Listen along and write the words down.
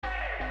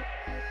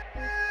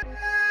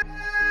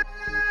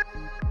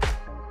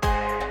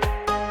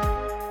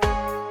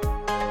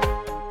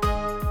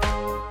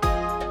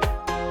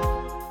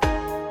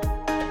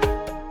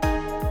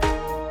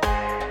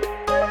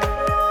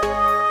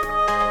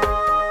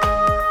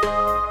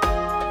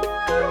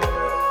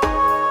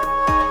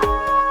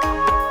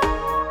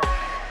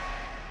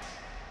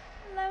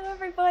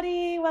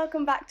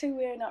to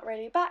We're Not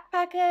Really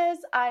Backpackers.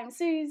 I'm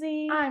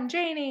Susie. I'm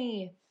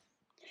Janie.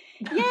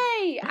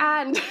 Yay!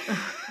 And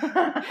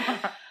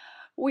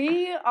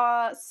we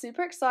are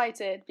super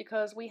excited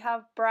because we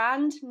have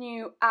brand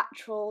new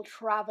actual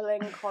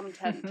traveling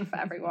content for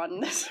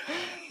everyone.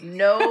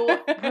 No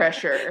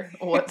pressure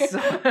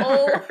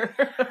whatsoever.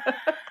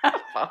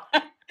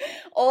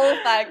 All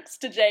thanks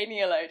to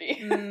Janie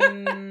Elodie.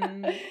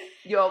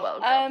 You're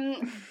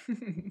welcome.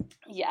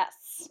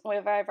 Yes,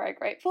 we're very, very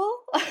grateful.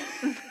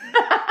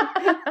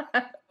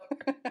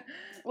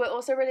 We're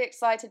also really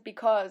excited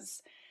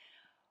because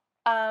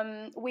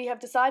we have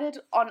decided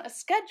on a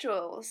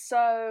schedule.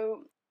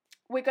 So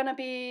we're going to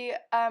be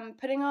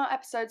putting our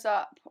episodes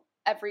up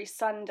every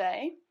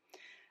Sunday.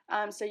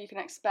 So you can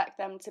expect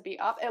them to be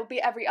up. It'll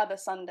be every other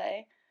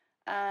Sunday.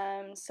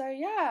 So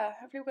yeah,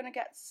 hopefully we're going to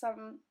get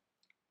some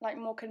like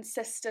more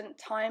consistent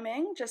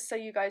timing, just so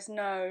you guys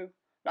know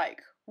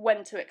like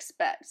when to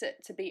expect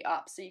it to be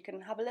up, so you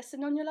can have a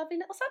listen on your lovely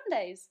little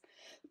Sundays.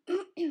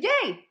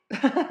 Yay!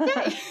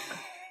 Yay!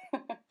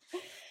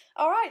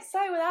 All right,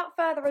 so without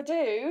further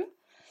ado,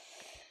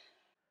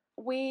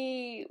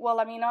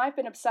 I've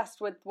been obsessed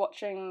with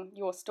watching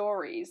your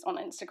stories on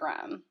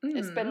Instagram.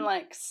 It's been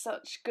like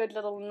such good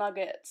little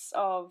nuggets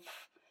of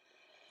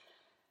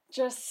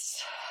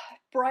just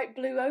bright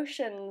blue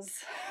oceans.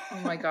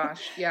 Oh my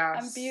gosh, yeah.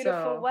 And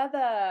beautiful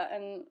weather,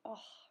 and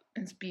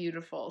it's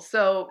beautiful.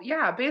 So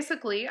yeah,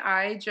 basically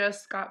I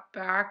just got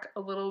back a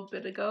little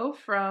bit ago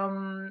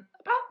from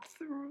about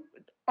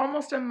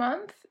almost a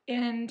month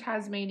in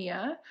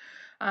Tasmania,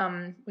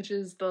 which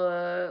is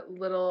the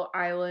little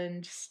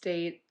island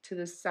state to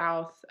the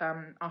south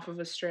off of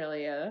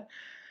Australia.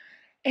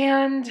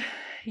 And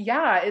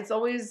yeah, it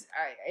was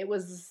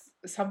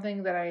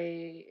something that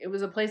it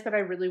was a place that I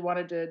really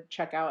wanted to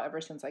check out ever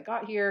since I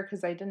got here,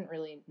 because I didn't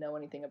really know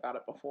anything about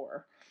it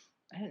before.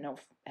 I didn't know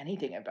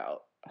anything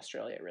about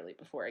Australia really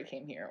before I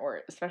came here,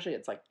 or especially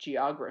its like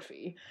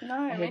geography.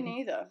 No, me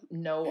neither.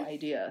 No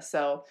idea.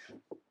 So,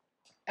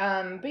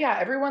 but yeah,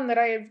 everyone that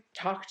I've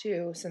talked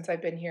to since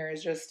I've been here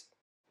has just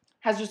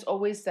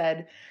always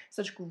said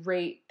such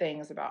great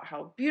things about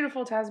how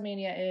beautiful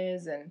Tasmania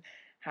is and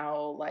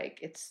how like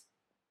it's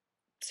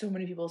so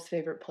many people's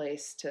favorite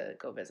place to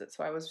go visit.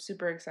 So I was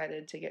super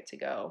excited to get to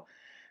go.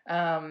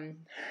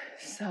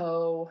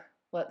 So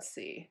let's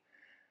see.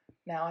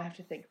 Now I have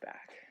to think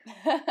back.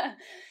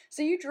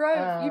 So you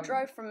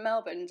drove from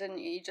Melbourne, didn't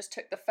you? You just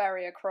took the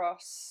ferry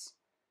across.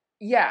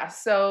 Yeah,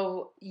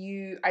 so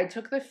I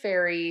took the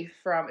ferry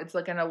it's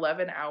like an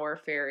 11-hour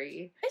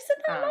ferry. Is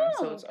it that long?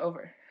 So it's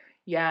over.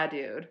 Yeah,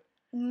 dude.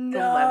 No,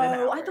 11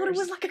 hours. I thought it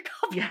was like a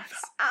couple of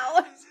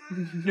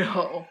hours.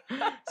 No.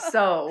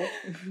 So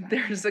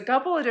there's a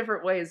couple of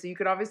different ways. So you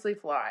could obviously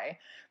fly,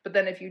 but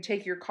then if you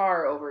take your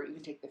car over, you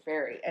can take the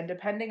ferry. And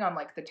depending on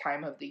like the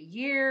time of the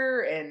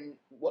year and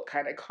what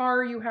kind of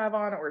car you have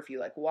on, or if you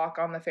like walk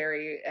on the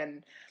ferry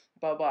and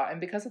blah, blah.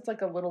 And because it's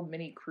like a little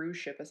mini cruise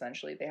ship,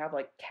 essentially, they have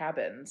like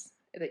cabins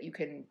that you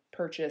can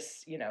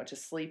purchase, to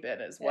sleep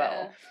in as well.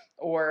 Yeah.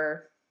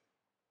 Or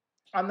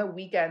on the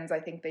weekends,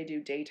 I think they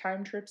do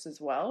daytime trips as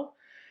well.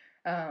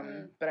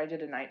 But I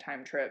did a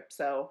nighttime trip.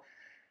 So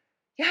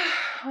yeah,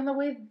 on the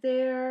way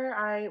there,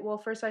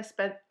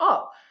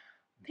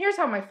 here's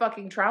how my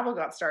fucking travel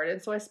got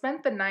started. So I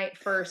spent the night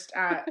first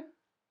at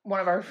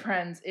one of our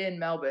friends in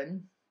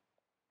Melbourne,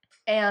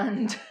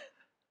 and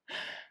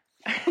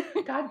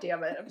God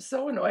damn it, I'm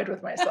so annoyed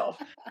with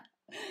myself.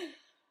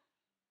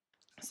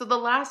 So the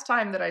last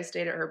time that I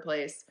stayed at her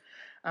place,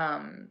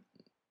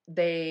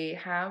 they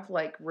have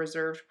like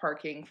reserved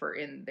parking for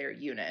in their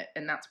unit,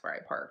 and that's where I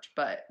parked,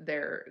 but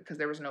because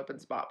there was an open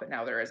spot, but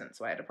now there isn't,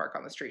 so I had to park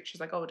on the street. She's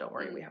like, oh, don't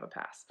worry, we have a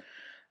pass.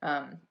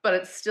 But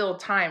it's still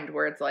timed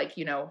where it's like,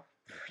 you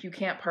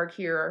can't park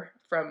here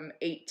from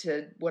 8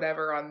 to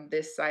whatever on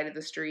this side of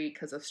the street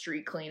because of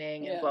street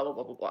cleaning and blah, blah,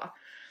 blah, blah, blah.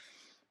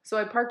 So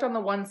I parked on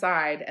the one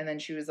side, and then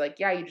she was like,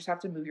 yeah, you just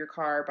have to move your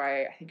car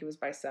I think it was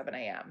by 7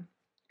 a.m.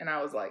 And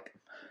I was like,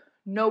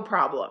 no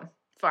problem,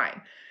 fine.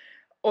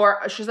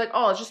 Or she's like,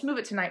 oh, I'll just move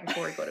it tonight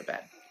before we go to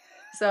bed.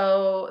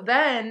 So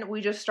then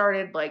we just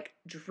started like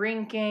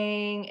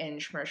drinking and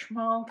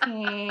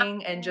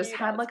schmishmalking and just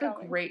had like a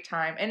great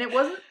time. And it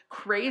wasn't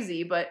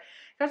crazy, but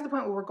it got to the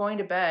point where we're going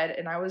to bed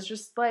and I was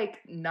just like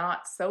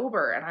not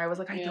sober. And I was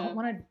like, I don't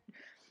want to,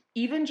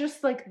 even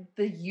just like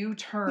the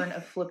U-turn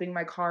of flipping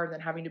my car and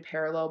then having to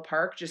parallel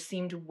park just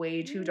seemed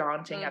way too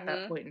daunting at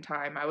that point in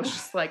time. I was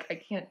just like,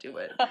 I can't do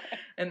it.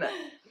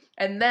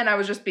 And then I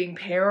was just being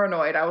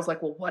paranoid. I was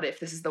like, well, what if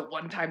this is the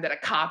one time that a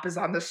cop is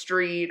on the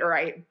street or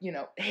I,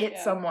 hit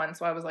someone?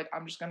 So I was like,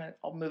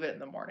 I'll move it in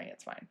the morning.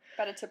 It's fine.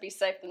 Better to be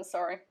safe than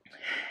sorry.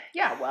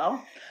 Yeah,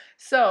 well,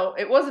 so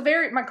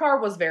my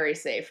car was very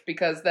safe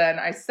because then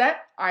I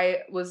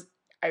was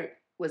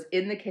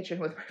in the kitchen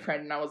with my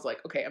friend and I was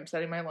like, okay, I'm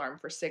setting my alarm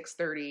for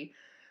 6:30,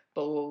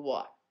 blah, blah,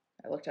 blah.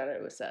 I looked at it,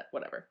 it was set,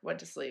 whatever, went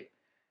to sleep.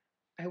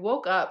 I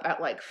woke up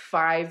at like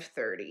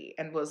 5:30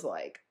 and was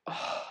like,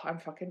 oh, I'm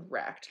fucking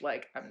wrecked.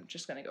 Like, I'm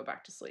just gonna go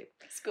back to sleep.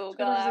 School So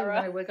girl then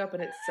era. I wake up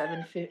and it's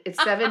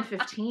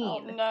 7:15. Oh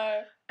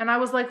no. And I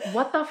was like,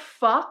 what the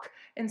fuck?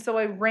 And so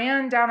I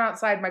ran down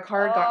outside. My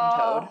car had gotten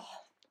towed.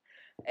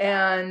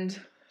 And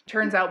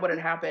turns out what had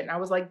happened. I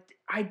was like,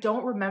 I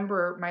don't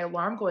remember my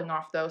alarm going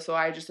off though, so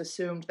I just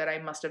assumed that I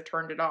must have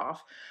turned it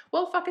off.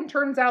 Well, fucking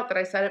turns out that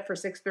I set it for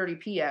 6:30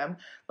 p.m.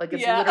 Like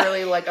it's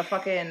literally like a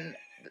fucking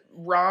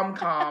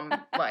rom-com.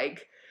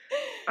 Like,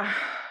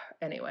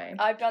 anyway.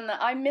 I've done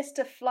that. I missed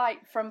a flight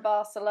from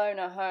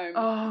Barcelona home.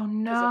 Oh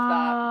no! Because of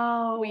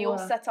that. We all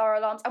set our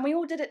alarms, and we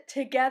all did it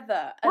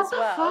together as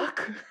well. What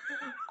the fuck?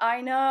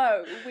 I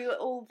know. We were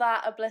all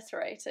that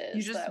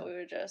obliterated that we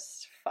were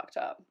just fucked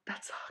up.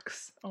 That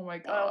sucks. Oh my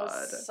god.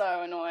 That was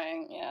so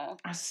annoying, yeah.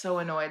 I was so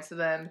annoyed. So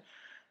then,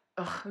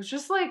 it was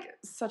just like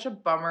such a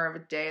bummer of a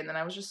day. And then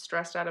I was just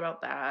stressed out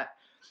about that.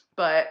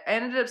 But I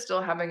ended up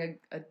still having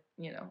a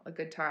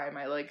good time.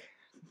 I like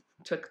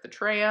took the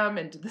tram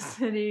into the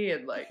city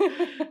and like,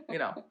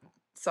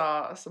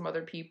 saw some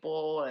other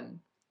people and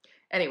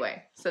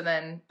anyway, so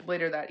then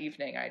later that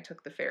evening, I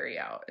took the ferry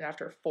out, and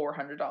after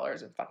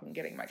 $400 of fucking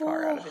getting my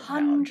car out of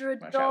town,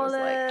 $400. Like,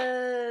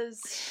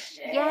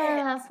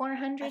 yeah,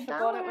 $400. I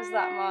forgot it was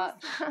that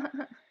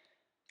much.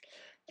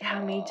 Yeah,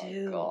 me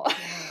too. God.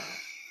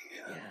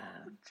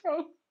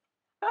 Yeah.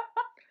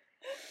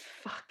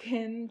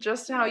 Fucking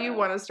just how you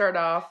want to start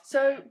off.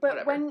 So,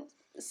 but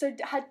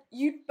had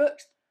you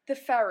booked the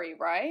ferry,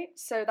 right?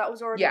 So that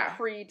was already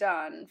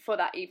pre-done for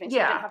that evening. So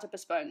you didn't have to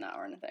postpone that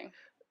or anything.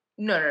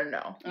 No.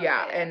 Okay,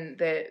 yeah, and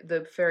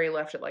the ferry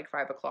left at like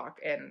 5:00,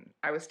 and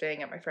I was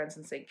staying at my friend's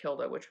in St.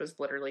 Kilda, which was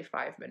literally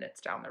 5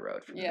 minutes down the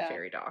road from the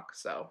ferry dock,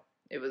 so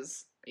it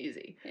was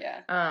easy.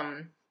 Yeah.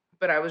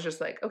 But I was just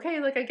like, okay,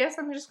 like I guess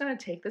I'm just gonna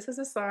take this as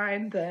a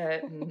sign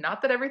that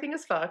not that everything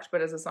is fucked, but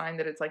as a sign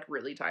that it's like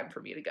really time for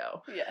me to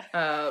go. Yeah.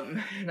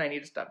 And I need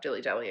to stop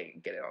dilly-dallying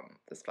and get on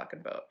this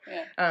fucking boat.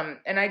 Yeah.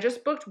 And I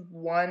just booked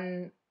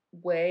one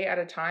way at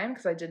a time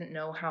because I didn't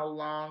know how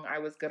long I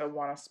was gonna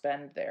want to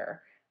spend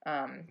there.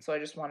 So I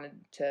just wanted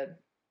to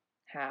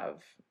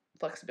have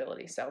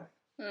flexibility. So,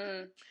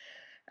 it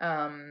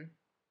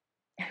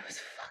was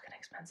fucking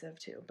expensive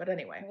too. But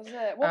anyway, was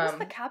it? What was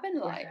the cabin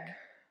like?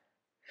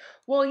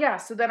 Well, yeah.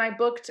 So then I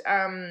booked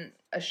a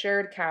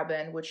shared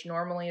cabin, which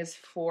normally is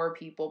 4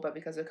 people, but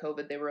because of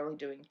COVID, they were only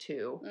doing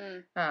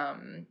 2.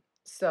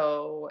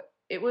 So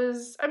it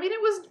was. I mean, it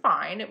was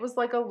fine. It was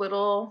like a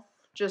little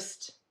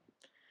just.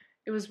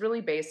 It was really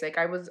basic.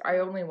 I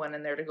only went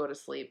in there to go to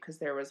sleep because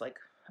there was like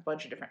a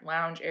bunch of different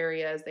lounge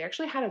areas. They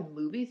actually had a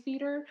movie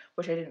theater,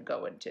 which I didn't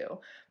go into,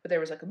 but there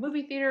was like a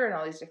movie theater and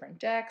all these different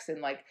decks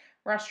and like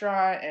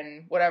restaurant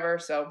and whatever.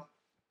 So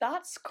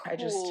that's cool. I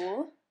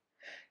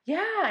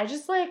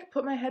just like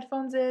put my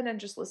headphones in and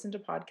just listened to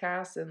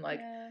podcasts and like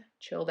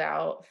chilled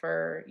out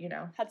for,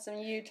 had some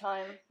you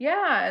time.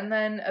 Yeah. And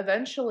then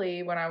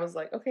eventually when I was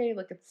like, okay,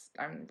 like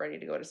I'm ready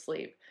to go to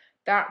sleep.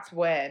 That's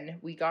when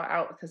we got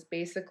out because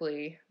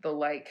basically the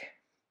like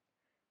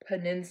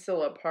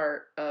peninsula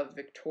part of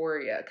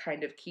Victoria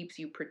kind of keeps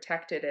you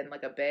protected in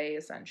like a bay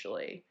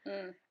essentially.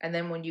 And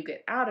then when you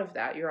get out of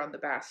that, you're on the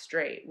Bass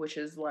Strait, which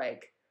is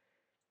like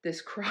this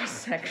cross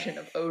section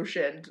of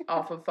ocean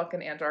off of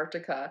fucking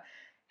Antarctica.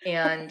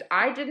 And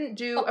I didn't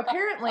do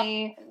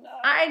apparently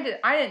I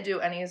didn't do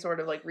any sort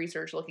of like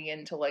research looking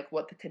into like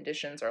what the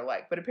conditions are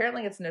like, but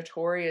apparently it's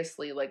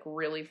notoriously like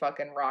really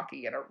fucking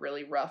rocky and a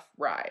really rough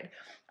ride.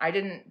 I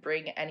didn't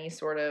bring any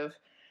sort of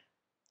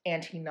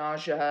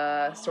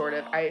anti-nausea sort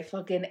of. I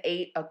fucking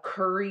ate a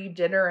curry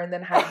dinner and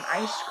then had an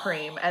ice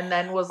cream and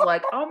then was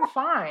like, I'm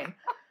fine.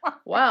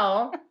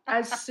 Well,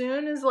 as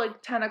soon as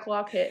like 10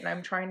 o'clock hit and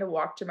I'm trying to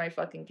walk to my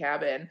fucking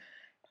cabin,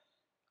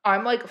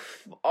 I'm like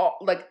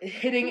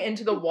hitting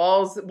into the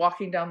walls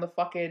walking down the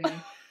fucking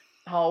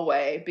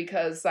hallway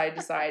because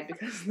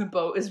the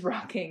boat is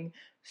rocking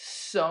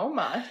so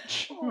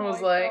much. I was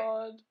like,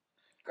 God.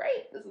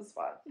 Great, this is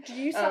fun. Do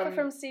you suffer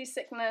from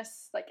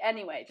seasickness like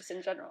anyway, just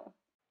in general?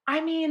 I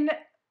mean,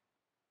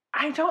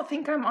 I don't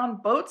think I'm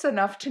on boats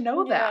enough to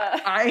know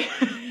that.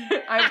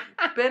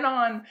 I've been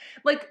on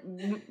like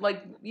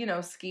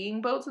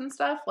skiing boats and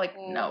stuff. Like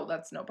no,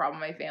 that's no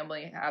problem. My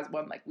family has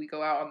one. Like we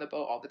go out on the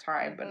boat all the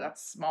time, but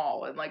that's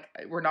small and like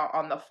we're not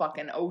on the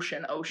fucking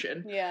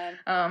ocean. Yeah.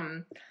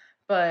 And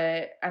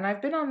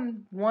I've been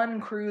on one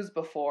cruise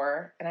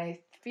before, and I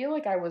feel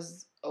like I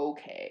was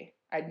okay.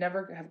 I'd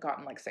never have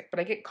gotten like sick, but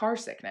I get car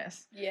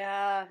sickness.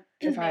 Yeah,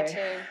 me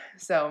too.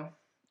 So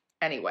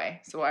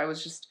anyway, so I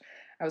was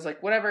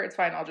like, whatever, it's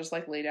fine. I'll just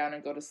like lay down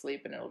and go to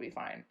sleep and it'll be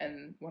fine.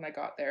 And when I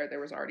got there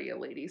was already a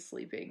lady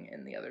sleeping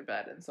in the other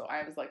bed. And so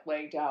I was like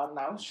laying down and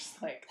I was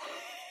just like,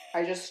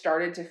 I just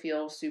started to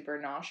feel super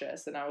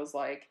nauseous. And I was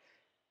like,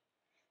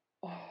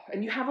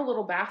 and you have a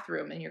little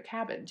bathroom in your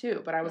cabin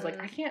too. But I was like,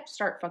 I Mm. can't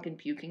start fucking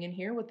puking in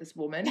here with this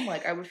woman.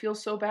 Like, I would feel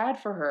so bad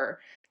for her.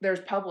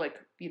 There's public,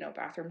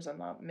 bathrooms in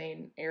the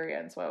main area.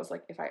 And so I was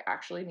like, if I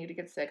actually need to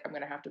get sick, I'm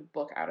going to have to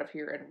book out of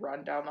here and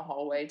run down the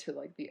hallway to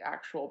like the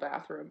actual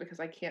bathroom because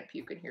I can't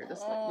puke in here.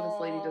 This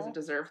lady doesn't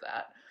deserve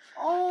that.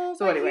 Oh,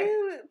 So anyway.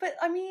 but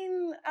I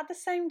mean, at the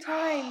same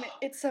time,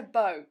 it's a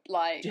boat.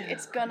 Like, Dude,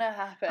 it's gonna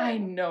happen. I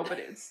know, but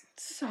it's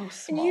so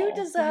small. And you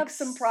deserve like,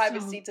 some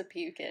privacy to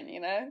puke in, you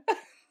know?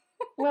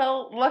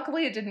 Well,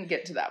 luckily it didn't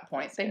get to that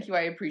point. That's Thank good. you,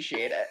 I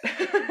appreciate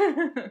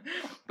it.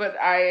 But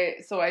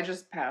I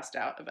just passed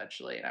out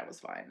eventually and I was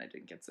fine. I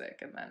didn't get sick.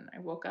 And then I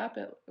woke up,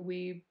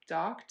 we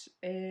docked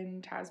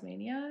in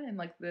Tasmania in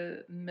like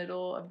the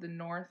middle of the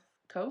north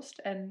coast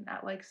and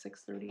at like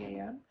 6:30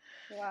 a.m.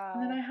 Wow.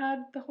 And then I had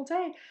the whole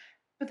day.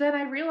 But then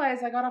I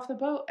realized I got off the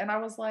boat and I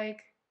was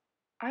like,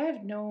 I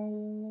have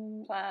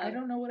no plan. I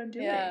don't know what I'm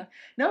doing. Yeah.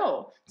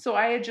 No. So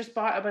I had just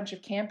bought a bunch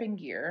of camping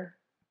gear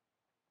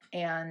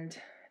and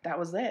that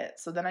was it.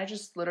 So then I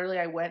just literally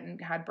I went and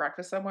had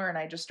breakfast somewhere and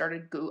I just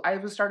started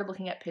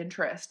looking at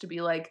Pinterest to be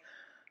like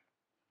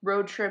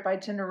road trip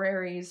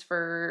itineraries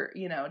for,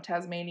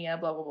 Tasmania,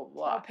 blah blah blah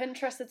blah. Oh,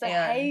 Pinterest is a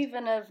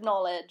haven of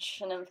knowledge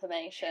and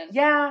information.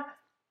 Yeah.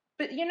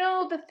 But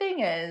the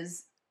thing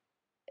is,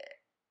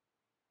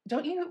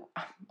 don't you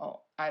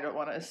I don't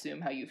want to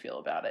assume how you feel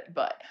about it,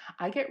 but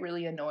I get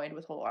really annoyed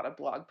with a lot of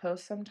blog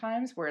posts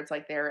sometimes where it's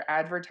like they're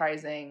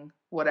advertising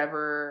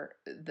whatever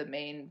the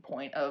main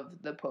point of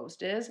the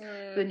post is.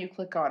 Then you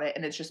click on it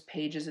and it's just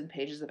pages and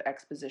pages of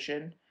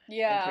exposition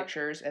and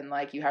pictures and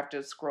like you have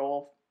to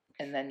scroll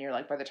and then you're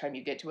like by the time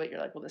you get to it you're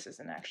like, well, this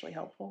isn't actually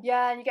helpful.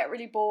 Yeah, and you get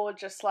really bored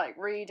just like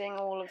reading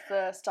all of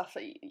the stuff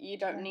that you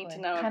don't need to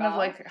know kind about. of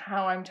like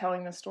how I'm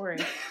telling the story.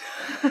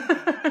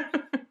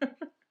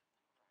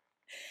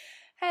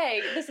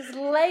 Hey, this is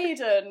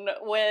laden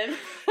with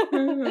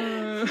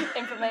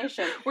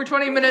information. We're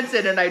 20 minutes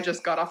in and I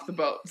just got off the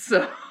boat,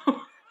 so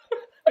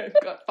I've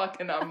got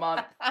fucking a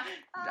month.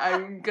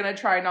 I'm gonna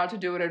try not to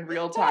do it in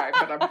real time,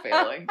 but I'm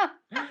failing.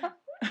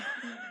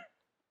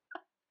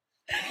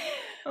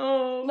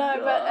 Oh, no,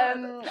 God.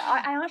 but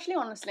I actually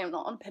honestly am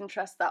not on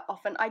Pinterest that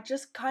often. I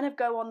just kind of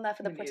go on there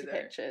for the pretty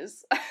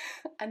pictures.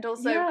 And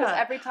also because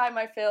every time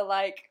I feel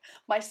like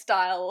my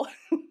style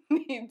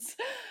needs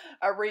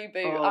a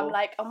reboot, I'm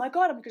like, oh my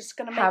God, I'm just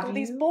going to make all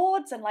these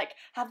boards and like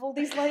have all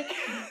these like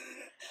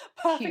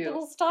perfect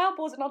little style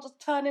boards and I'll just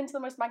turn into the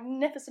most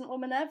magnificent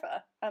woman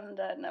ever. And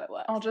no, it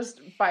works. I'll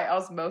just by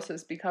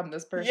osmosis become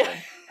this person. Yeah.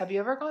 Have you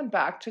ever gone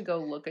back to go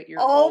look at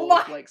your old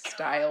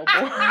style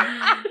board?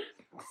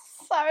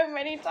 So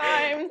many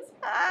times.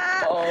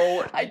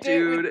 Oh, I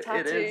do with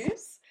tattoos. It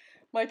is.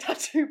 My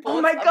tattoo boards.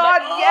 Oh my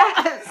God,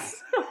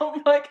 yes!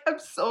 I'm like, I'm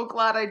so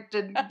glad I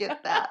didn't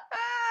get that.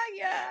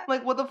 Yeah.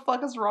 Like, what the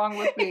fuck is wrong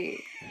with me?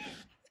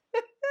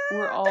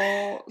 We're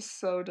all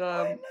so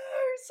dumb. I know,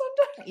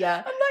 sometimes. Yeah,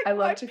 I'm like, I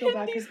love to go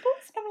back these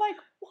books and I'm like,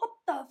 what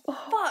the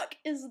fuck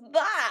is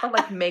that? Or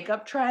like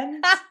makeup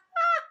trends.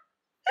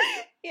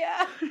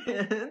 Yeah.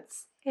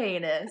 It's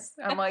heinous.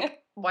 I'm like,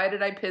 why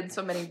did I pin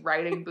so many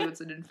riding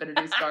boots and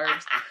infinity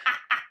scarves?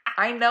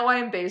 I know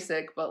I'm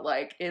basic, but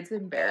like, it's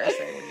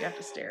embarrassing when you have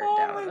to stare it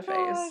down in the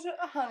face.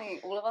 Honey,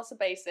 all of us are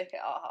basic at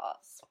our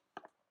hearts.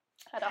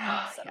 At our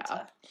heart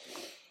center.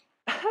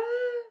 Yeah.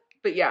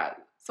 But yeah,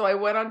 so I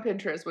went on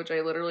Pinterest, which I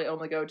literally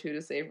only go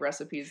to save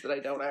recipes that I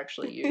don't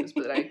actually use,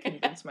 but I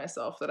convince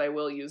myself that I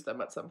will use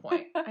them at some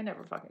point. I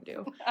never fucking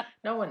do.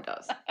 No one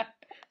does.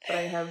 But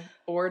I have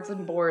boards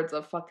and boards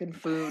of fucking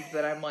food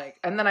that I'm like,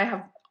 and then I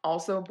have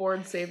also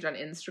boards saved on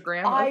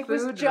Instagram of food. I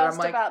was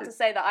just about to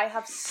say that I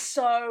have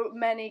so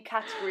many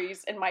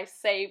categories in my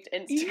saved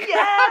Instagram.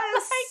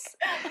 Yes!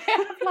 I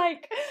have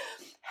like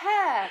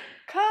hair,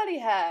 curly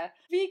hair,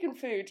 vegan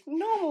food,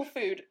 normal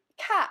food,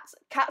 cats.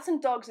 Cats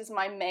and dogs is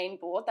my main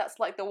board. That's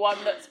like the one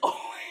that's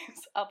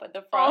always up at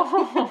the front.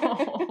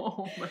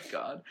 Oh my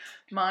God.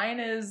 Mine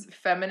is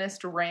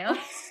feminist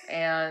rants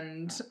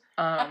and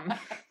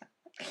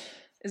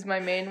is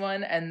my main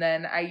one, and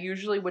then I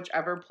usually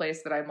whichever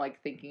place that I'm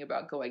like thinking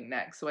about going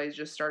next. So I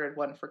just started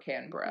one for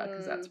Canberra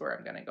because that's where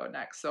I'm gonna go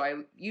next. So I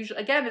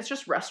usually, again, it's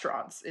just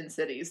restaurants in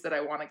cities that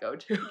I want to go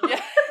to.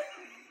 Yeah.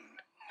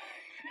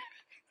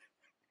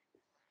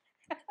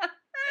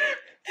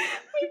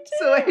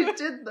 So I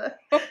did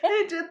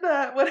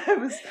that when I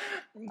was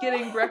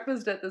getting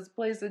breakfast at this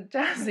place in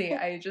Tassie.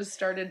 I just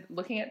started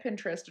looking at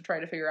Pinterest to try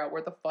to figure out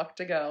where the fuck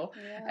to go.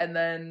 Yeah. And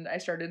then I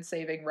started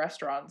saving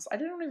restaurants. I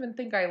don't even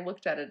think I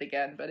looked at it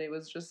again, but it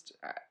was just,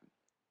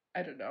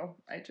 I don't know.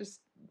 I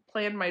just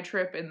planned my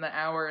trip in the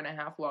hour and a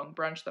half long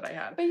brunch that I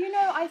had. But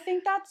I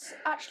think that's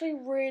actually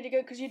really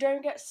good because you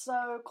don't get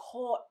so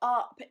caught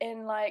up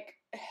in like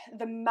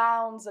the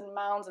mounds and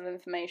mounds of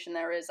information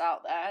there is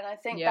out there, and I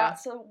think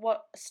that's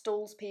what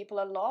stalls people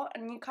a lot,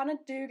 and you kind of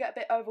do get a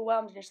bit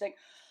overwhelmed and you just think,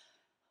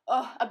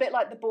 oh, a bit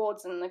like the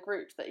boards and the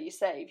groups that you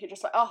save, you're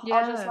just like, oh,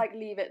 I'll just like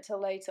leave it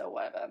till later or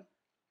whatever.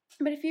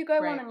 But if you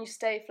go on and you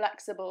stay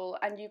flexible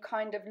and you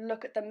kind of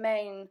look at the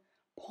main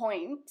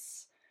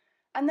points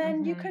And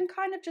then you Mhm. can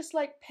kind of just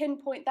like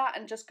pinpoint that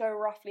and just go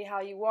roughly how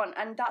you want.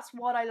 And that's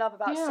what I love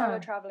about solo Yeah.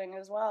 traveling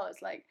as well.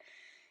 It's like,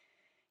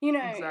 you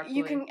know, you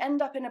Exactly. can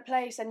end up in a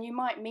place and you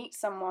might meet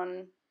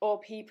someone or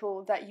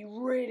people that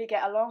you really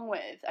get along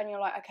with, and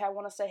you're like, okay, I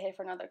want to stay here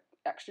for another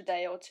extra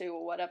day or two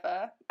or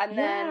whatever. And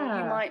then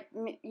Yeah.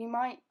 you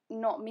might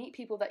not meet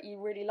people that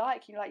you really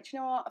like. You're like, do you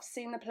know what? I've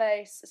seen the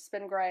place. It's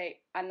been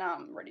great, and now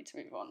I'm ready to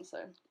move on.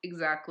 So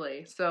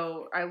Exactly.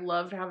 So I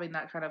loved having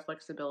that kind of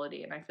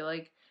flexibility, and I feel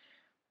like,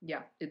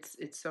 yeah, it's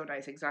so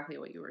nice. Exactly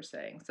what you were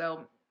saying.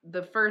 So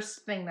the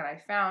first thing that I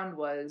found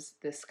was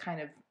this kind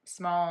of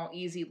small,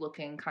 easy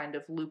looking kind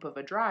of loop of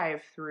a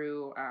drive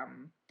through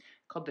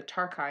called the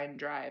Tarkine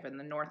Drive in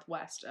the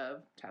northwest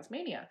of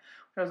Tasmania.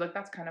 I was like,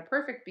 that's kind of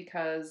perfect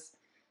because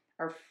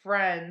our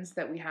friends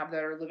that we have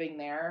that are living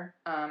there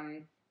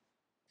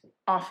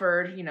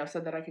offered,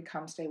 said that I could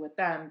come stay with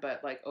them,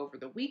 but like over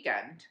the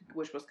weekend,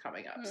 which was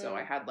coming up. So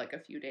I had like a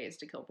few days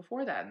to kill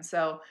before then.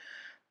 So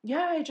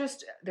yeah,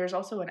 there's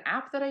also an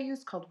app that I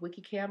use called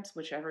Wikicamps,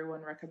 which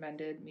everyone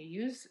recommended me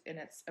use, and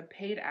it's a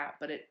paid app,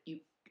 but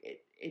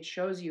it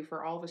shows you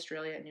for all of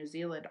Australia and New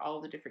Zealand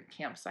all the different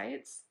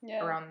campsites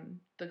around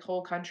the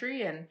whole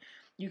country, and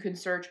you can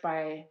search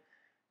by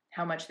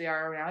how much they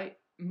are around.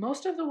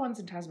 Most of the ones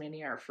in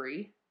Tasmania are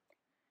free.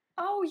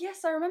 Oh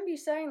yes, I remember you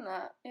saying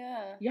that.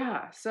 Yeah.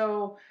 Yeah,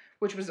 so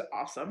which was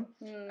awesome.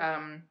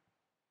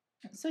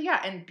 So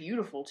yeah, and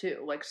beautiful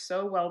too. Like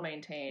so well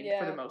maintained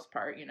for the most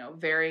part,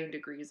 varying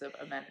degrees of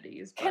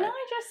amenities. But can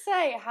I just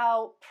say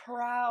how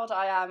proud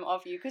I am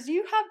of you, because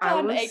you have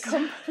done a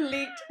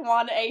complete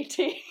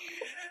 180.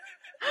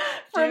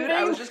 Dude,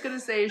 I was just gonna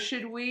say,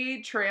 should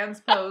we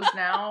transpose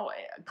now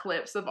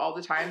clips of all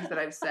the times that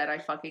I've said I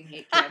fucking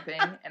hate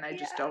camping and I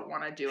just don't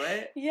want to do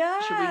it?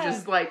 Yeah. Should we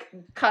just like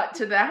cut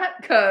to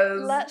that?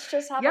 Cause let's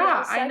just have a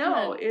little segment. I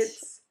know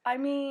I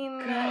mean,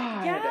 God.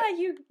 yeah,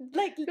 you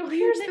like so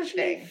you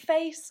literally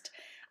faced.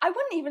 I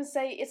wouldn't even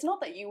say it's not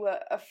that you were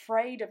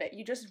afraid of it.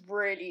 You just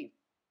really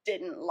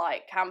didn't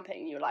like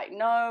camping. You're like,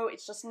 no,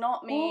 it's just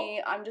not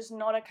me. I'm just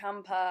not a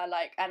camper.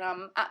 Like, and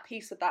I'm at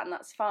peace with that, and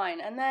that's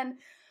fine. And then,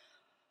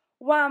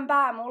 wham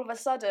bam! All of a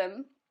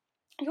sudden,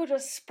 you're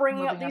just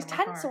springing up these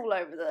tents all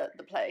over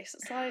the place.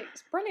 It's like,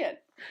 it's brilliant.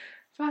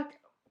 Fuck.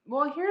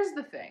 Well, here's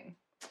the thing.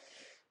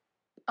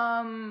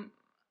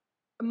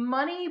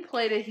 Money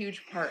played a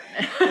huge part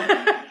in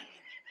it.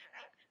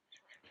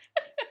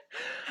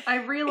 I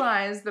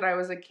realized that I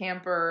was a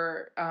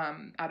camper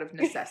out of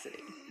necessity,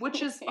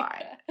 which is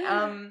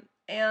fine.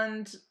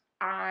 And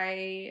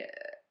I,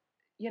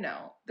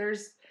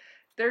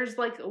 there's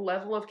like a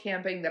level of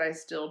camping that I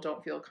still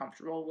don't feel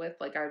comfortable with.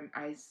 Like I'm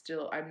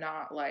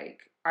not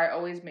like, I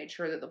always made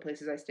sure that the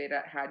places I stayed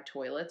at had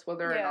toilets,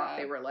 whether or not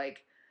they were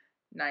like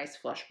nice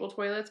flushable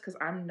toilets, because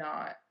I'm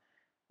not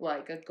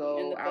like a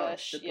go out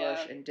to the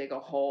bush and dig a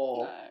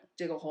hole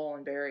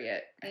and bury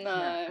it.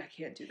 I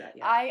can't do that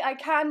yet. I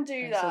can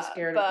do that. I'm so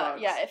scared of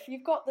bugs. Yeah, if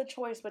you've got the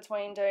choice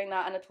between doing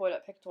that and a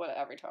toilet, pick a toilet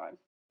every time.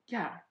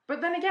 Yeah, but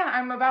then again,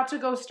 I'm about to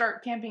go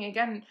start camping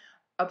again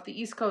up the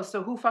East Coast,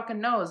 so who fucking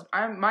knows?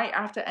 I might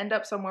have to end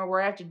up somewhere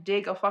where I have to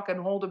dig a fucking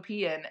hole to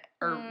pee in,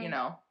 or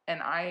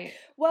and I.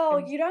 Well,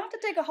 you don't have to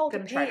dig a hole to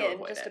pee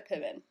in, just to poo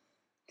in.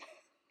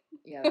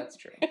 Yeah, that's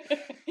true.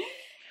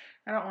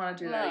 I don't want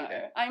to do that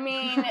either. I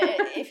mean,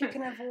 if you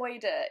can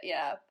avoid it,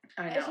 yeah.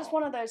 I know. It's just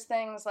one of those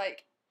things,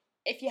 like,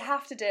 if you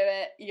have to do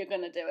it, you're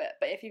going to do it.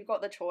 But if you've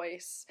got the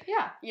choice,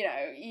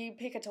 you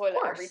pick a toilet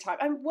every time.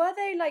 And were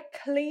they, like,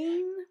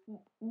 clean?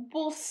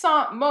 Well,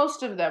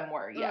 most of them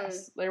were,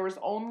 yes. There was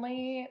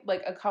only,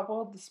 like, a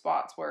couple of the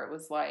spots where it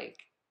was, like,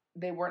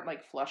 they weren't,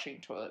 like, flushing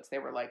toilets. They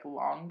were, like,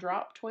 long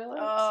drop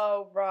toilets.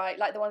 Oh, right.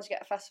 Like the ones you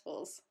get at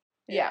festivals.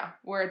 Yeah,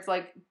 where it's,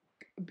 like,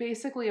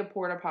 basically a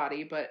porta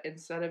potty, but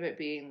instead of it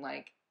being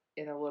like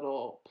in a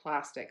little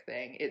plastic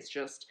thing, it's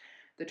just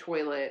the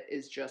toilet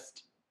is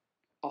just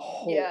a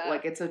hole. Yeah.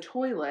 Like it's a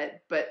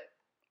toilet, but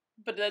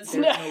there's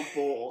no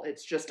bowl.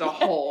 It's just a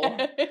hole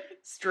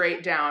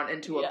straight down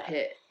into a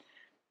pit.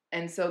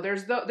 And so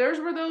there's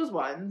were those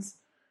ones.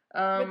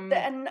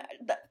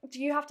 Do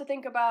you have to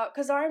think about?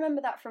 Because I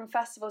remember that from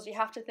festivals. You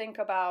have to think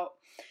about.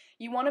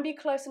 You want to be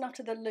close enough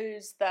to the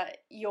loos that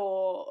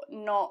you're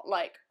not,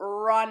 like,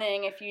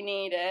 running if you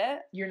need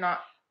it. You're not.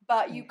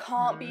 But you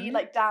can't be,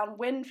 like,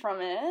 downwind from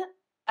it.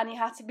 And you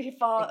have to be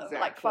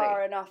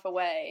far enough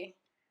away.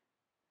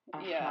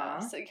 Yeah.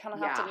 So you kind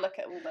of have to look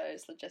at all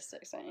those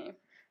logistics, don't you?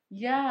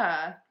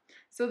 Yeah.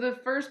 So the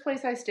first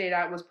place I stayed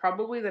at was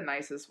probably the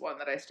nicest one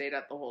that I stayed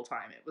at the whole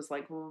time. It was,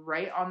 like,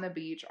 right on the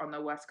beach on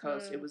the West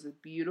Coast. It was a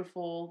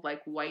beautiful,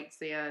 like, white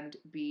sand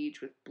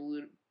beach with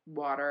blue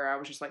water. I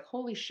was just like,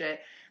 holy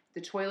shit. The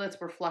toilets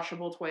were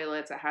flushable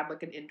toilets. It had,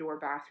 like, an indoor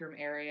bathroom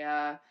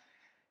area.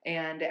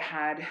 And it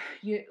had,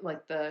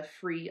 like, the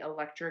free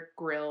electric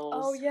grills.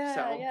 Oh,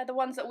 yeah. Yeah, the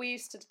ones that we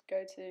used to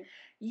go to.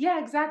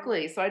 Yeah,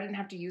 exactly. So I didn't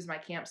have to use my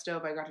camp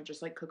stove. I got to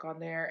just, like, cook on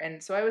there.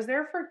 And so I was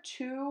there for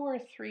 2 or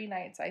 3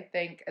 nights, I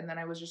think. And then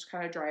I was just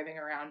kind of driving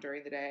around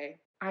during the day.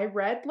 I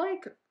read,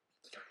 like,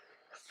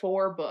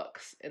 4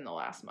 books in the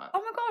last month.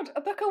 Oh, my God. A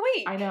book a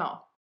week? I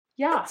know.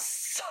 Yeah. That's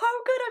so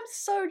good. I'm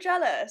so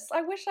jealous.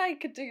 I wish I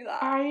could do that.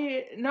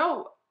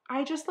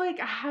 I just like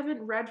I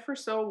haven't read for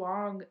so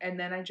long, and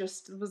then I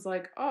just was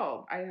like,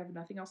 oh, I have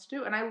nothing else to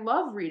do, and I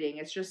love reading.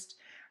 It's just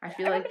I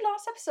feel I like remember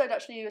last episode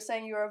actually you were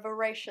saying you were a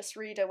voracious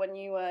reader when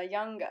you were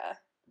younger.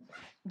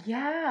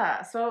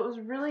 yeah, so it was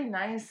really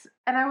nice,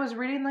 and I was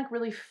reading like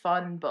really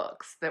fun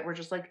books that were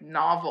just like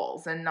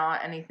novels and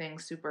not anything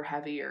super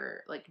heavy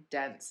or like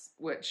dense,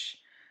 which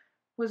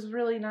was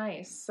really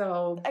nice.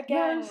 So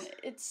Again, yes,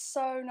 it's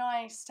so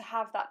nice to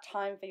have that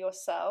time for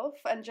yourself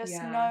and just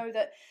yeah, know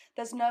that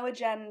there's no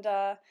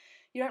agenda.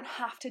 You don't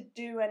have to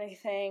do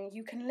anything.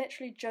 You can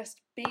literally just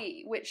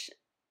be, which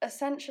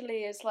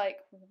essentially is like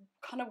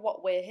kind of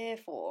what we're here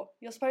for.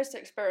 You're supposed to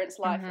experience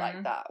life like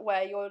mm-hmm. that,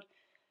 where you're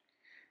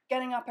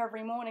getting up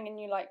every morning and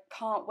you like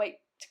can't wait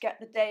to get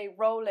the day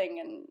rolling,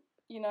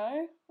 and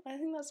I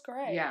think that's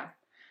great. Yeah.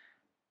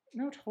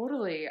 No,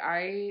 totally.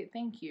 I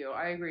thank you.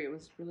 I agree. It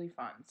was really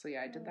fun. So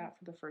yeah, I did that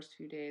for the first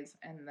few days,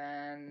 and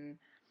then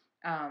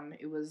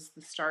it was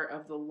the start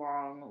of the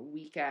long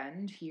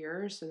weekend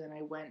here. So then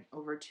I went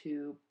over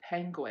to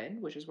Penguin,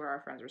 which is where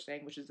our friends were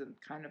staying, which is in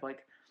kind of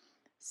like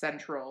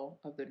central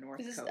of the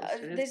North Coast.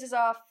 This is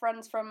our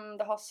friends from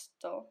the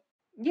hostel.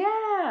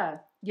 Yeah,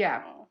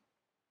 yeah. Oh.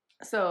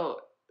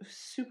 So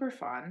super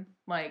fun.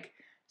 Like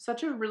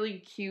such a really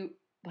cute,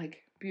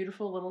 like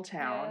beautiful little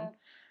town. Yeah.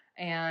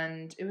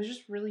 And it was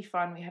just really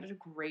fun. We had a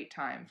great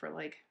time for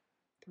like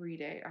 3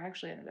 days. I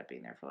actually ended up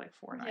being there for like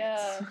 4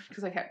 nights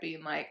because I kept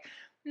being like,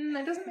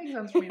 it doesn't make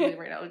sense for me to leave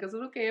right now. Like, is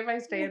it okay if I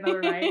stay another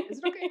night? Is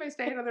it okay if I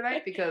stay another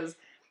night? Because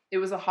it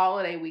was a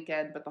holiday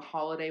weekend, but the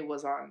holiday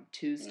was on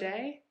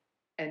Tuesday.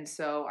 And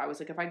so I was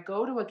like, if I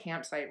go to a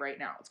campsite right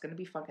now, it's going to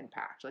be fucking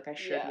packed. Like, I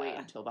should wait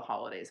until the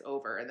holiday's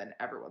over and then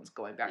everyone's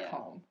going back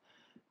home.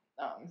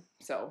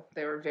 So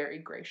they were very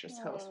gracious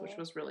hosts, which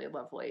was really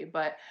lovely.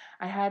 But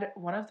I had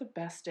one of the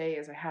best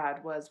days I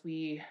had was what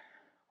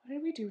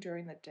did we do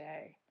during the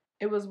day?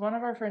 It was one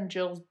of our friend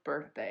Jill's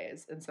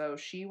birthdays, and so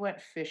she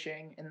went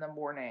fishing in the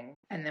morning,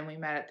 and then we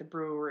met at the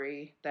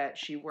brewery that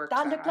she works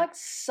at. That looked like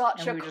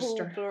such a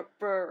cool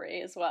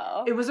brewery as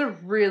well. It was a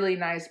really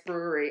nice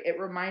brewery. It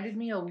reminded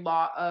me a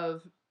lot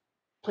of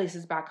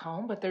places back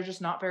home, but they're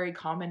just not very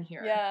common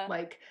here. Yeah.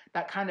 Like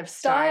that kind of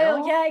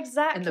style. Yeah,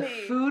 exactly. And the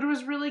food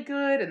was really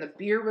good, and the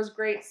beer was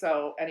great.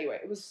 So anyway,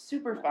 it was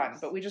super fun,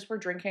 but we just were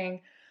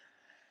drinking.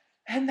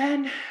 And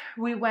then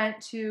we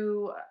went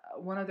to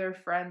one of their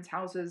friends'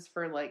 houses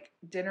for like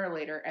dinner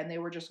later, and they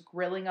were just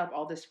grilling up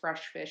all this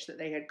fresh fish that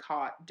they had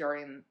caught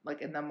during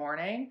like in the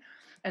morning.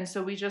 And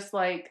so we just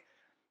like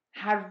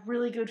had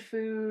really good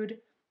food,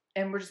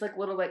 and we're just like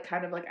little like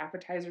kind of like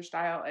appetizer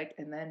style, like,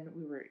 and then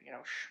we were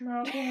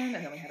smoking,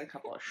 and then we had a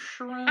couple of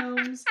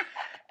shrooms.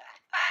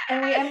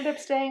 And we ended up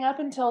staying up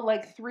until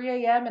like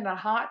 3 a.m. in a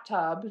hot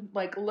tub,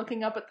 like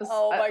looking up at the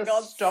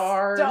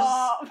stars.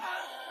 Stop.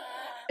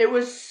 It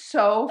was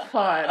so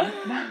fun.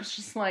 And I was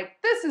just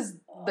like, this is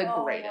the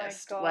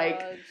greatest.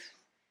 Like,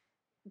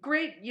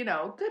 great,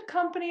 good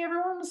company.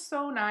 Everyone was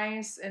so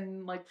nice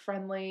and like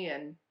friendly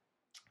and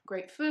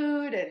great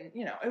food. And,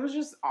 it was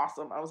just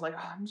awesome. I was like,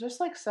 I'm just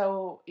like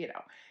so,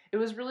 it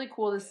was really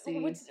cool to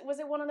see. Was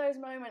it one of those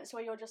moments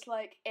where you're just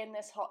like in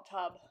this hot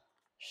tub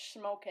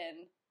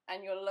smoking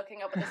and you're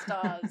looking up at the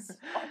stars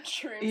on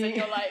shrooms and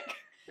you're like,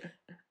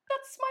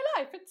 that's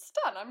my life. It's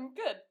done. I'm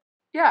good.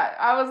 Yeah,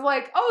 I was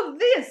like, oh,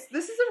 this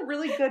is a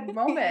really good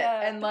moment.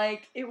 And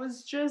like, it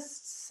was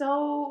just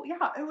so,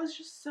 it was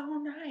just so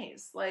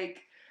nice. Like,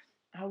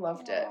 I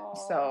loved it.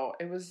 So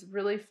it was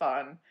really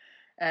fun.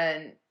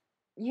 And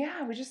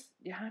yeah, we just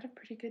had a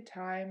pretty good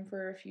time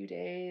for a few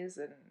days,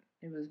 and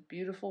it was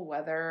beautiful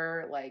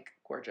weather, like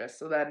gorgeous.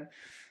 So then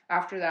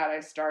after that, I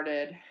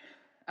started,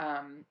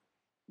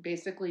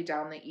 basically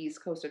down the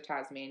east coast of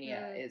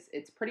Tasmania.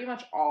 It's pretty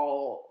much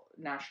all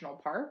national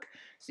park,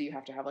 so you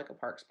have to have like a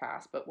parks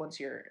pass, but once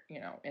you're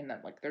in them,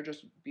 like they're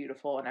just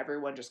beautiful, and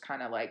everyone just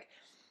kind of like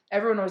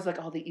everyone was like,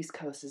 oh, the east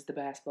coast is the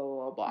best, blah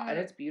blah blah, blah. And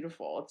it's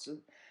beautiful. It's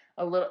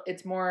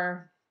it's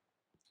more,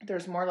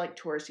 there's more like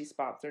touristy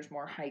spots, there's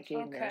more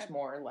hiking, there's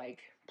more like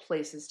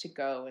places to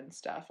go and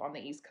stuff on the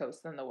east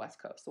coast than the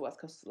west coast. The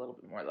west coast is a little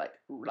bit more like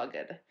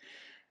rugged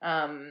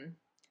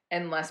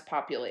and less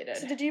populated.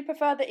 So did you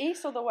prefer the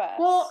east or the west?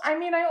 Well, I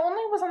mean, I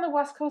only was on the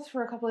west coast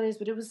for a couple of days,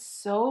 but it was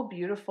so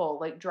beautiful.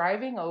 Like,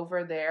 driving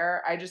over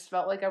there, I just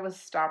felt like I was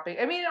stopping.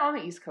 I mean, on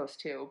the east coast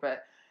too,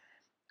 but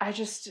I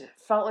just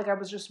felt like I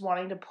was just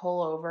wanting to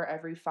pull over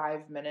every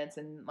 5 minutes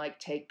and, like,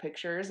 take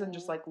pictures and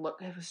just, like,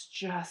 look. It was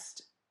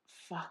just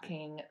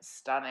fucking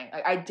stunning.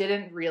 I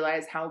didn't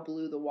realize how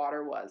blue the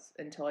water was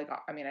until I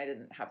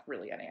didn't have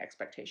really any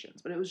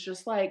expectations, but it was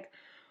just like,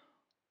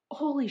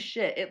 holy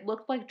shit, it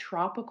looked like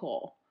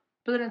tropical.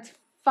 But then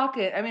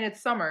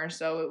it's summer,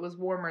 so it was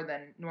warmer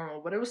than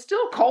normal, but it was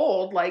still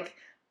cold. Like,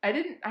 I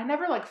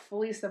never like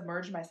fully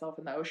submerged myself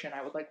in the ocean.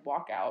 I would like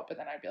walk out, but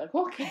then I'd be like,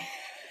 okay,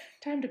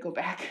 time to go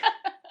back.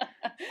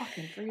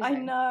 Fucking freezing. I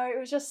know, it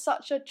was just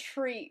such a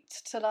treat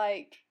to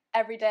like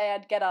every day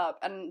I'd get up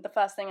and the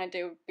first thing I'd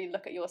do would be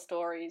look at your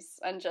stories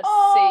and just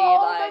Oh,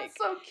 see, like, that's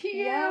so cute.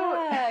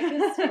 yeah,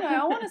 because, you know,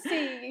 I want to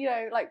see, you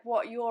know, like,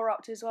 what you're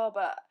up to as well,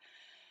 but,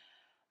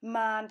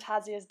 man,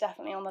 Tassie is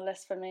definitely on the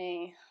list for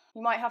me.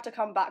 You might have to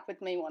come back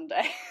with me one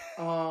day.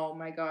 Oh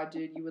my god,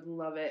 dude, you would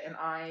love it, and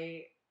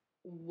I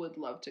would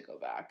love to go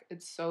back.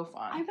 It's so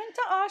fun. I meant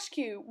to ask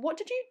you, what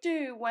did you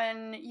do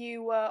when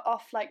you were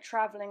off, like,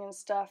 traveling and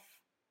stuff?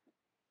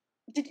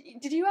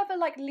 Did you ever,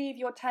 like, leave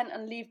your tent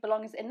and leave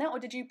belongings in there, or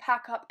did you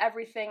pack up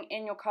everything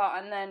in your car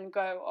and then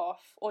go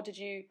off, or did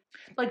you...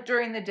 Like,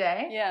 during the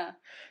day? Yeah.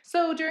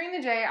 So, during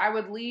the day, I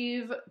would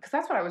leave, because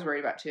that's what I was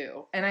worried about,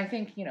 too. And I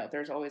think, you know,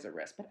 there's always a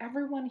risk. But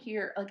everyone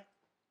here, like,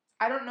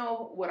 I don't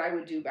know what I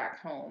would do back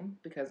home,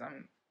 because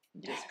I'm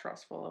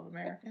distrustful of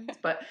Americans.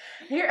 But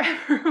here,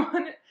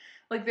 everyone,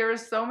 like, there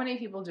was so many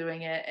people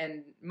doing it,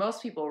 and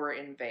most people were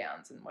in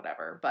vans and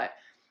whatever. But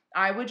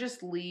I would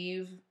just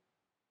leave...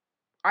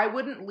 I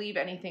wouldn't leave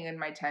anything in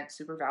my tent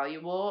super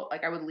valuable.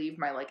 Like, I would leave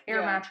my, like,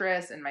 air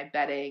mattress and my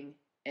bedding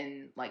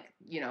and, like,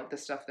 you know, the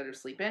stuff that I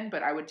sleep in,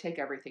 but I would take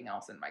everything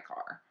else in my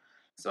car.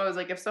 So I was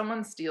like, if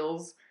someone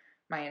steals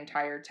my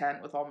entire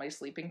tent with all my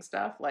sleeping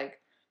stuff,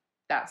 like,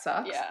 that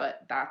sucks,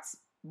 but that's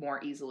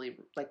more easily,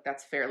 like,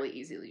 that's fairly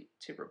easily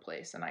to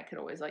replace, and I could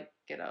always, like,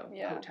 get a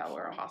hotel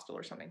or a hostel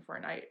or something for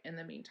a night in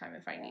the meantime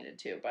if I needed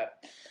to. But,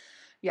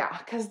 yeah,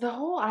 because the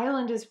whole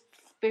island is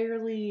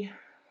fairly...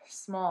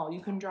 small.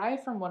 You can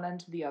drive from one end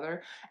to the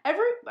other.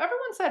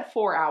 Everyone said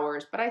 4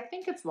 hours, but I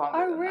think it's longer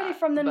than that. Oh, really?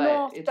 From the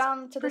north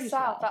down to the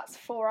south, that's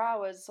 4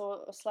 hours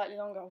or slightly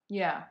longer.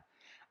 Yeah.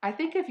 I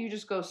think if you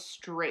just go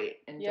straight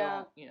and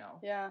don't, you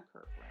know, curve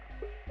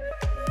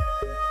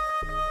around.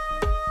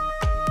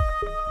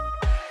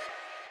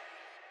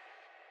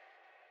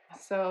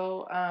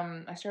 So,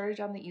 I started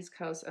on the East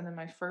Coast, and then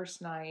my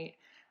first night,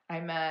 I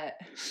met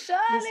this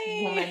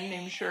woman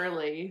named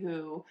Shirley,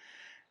 who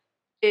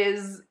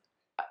is...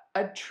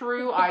 a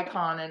true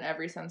icon in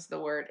every sense of the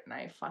word, and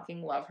I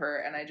fucking love her.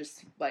 And I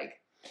just, like,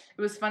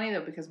 it was funny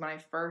though, because when I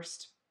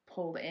first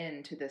pulled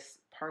into this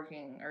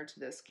parking or to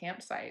this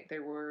campsite,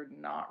 there were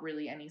not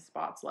really any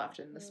spots left.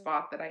 And the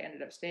spot that I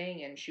ended up staying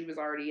in, she was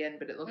already in,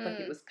 but it looked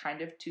like it was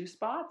kind of 2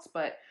 spots,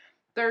 but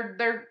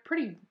they're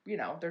pretty, you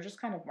know, they're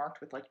just kind of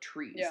marked with, like,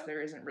 trees. Yeah.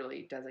 There isn't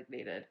really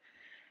designated.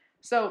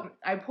 So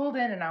I pulled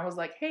in and I was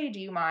like, hey, do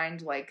you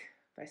mind, like,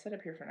 I set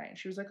up here for a night? And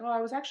she was like, oh,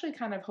 I was actually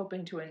kind of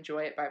hoping to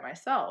enjoy it by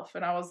myself.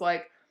 And I was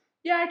like,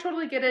 yeah, I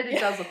totally get it. It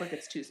does look like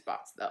it's 2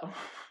 spots though.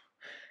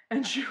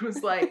 And she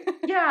was like,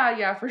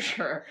 yeah, for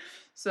sure.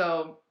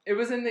 So it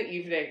was in the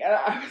evening, and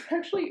I was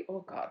actually,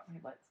 oh god, my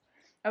legs.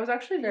 I was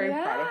actually very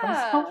proud of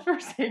myself for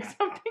saying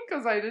something,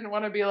 because I didn't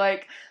want to be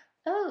like,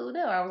 oh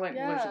no. I was like,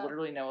 there's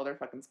literally no other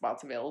fucking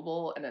spots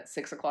available, and it's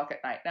 6 o'clock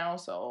at night now,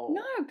 so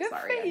no, good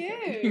sorry, for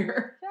you.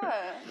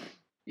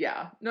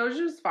 Yeah, no, it was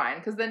just fine,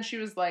 because then she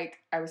was like,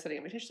 I was setting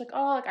up my dish, she's like,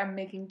 oh, like, I'm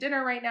making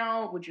dinner right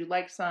now, would you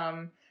like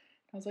some?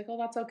 I was like, oh,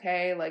 that's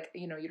okay, like,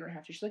 you know, you don't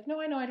have to. She's like,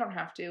 no, I know I don't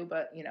have to,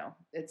 but, you know,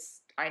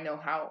 I know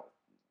how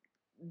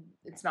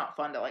it's not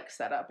fun to, like,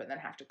 set up and then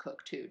have to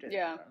cook too.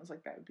 I was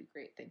like, that would be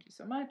great, thank you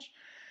so much.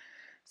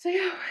 So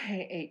yeah,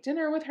 I ate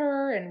dinner with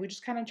her, and we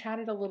just kind of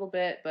chatted a little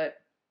bit, but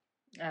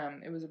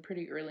it was a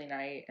pretty early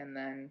night, and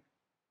then,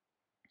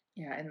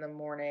 yeah, in the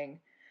morning,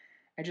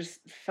 I just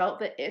felt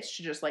the itch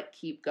to just, like,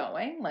 keep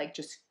going, like,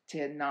 just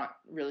to not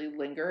really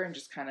linger and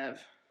just kind of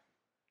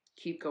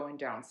keep going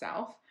down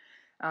south.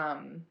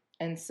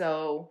 And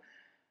so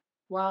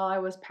while I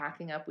was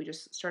packing up, we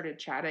just started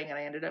chatting, and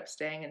I ended up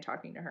staying and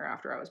talking to her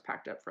after I was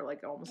packed up for,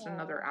 like, almost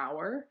another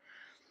hour.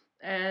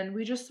 And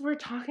we just were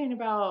talking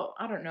about,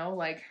 I don't know,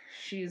 like,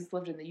 she's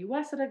lived in the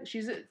U.S.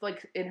 She's,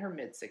 like, in her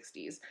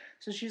mid-60s.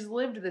 So she's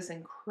lived this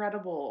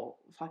incredible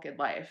fucking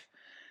life.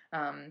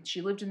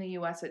 She lived in the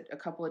U.S. at a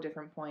couple of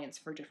different points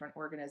for different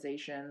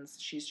organizations.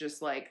 She's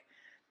just, like,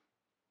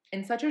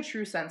 in such a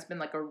true sense, been,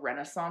 like, a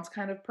Renaissance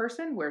kind of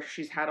person, where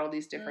she's had all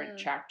these different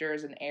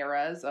chapters and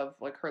eras of,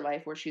 like, her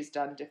life where she's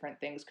done different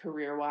things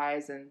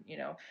career-wise, and, you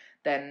know,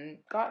 then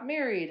got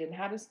married and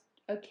had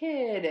a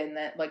kid, and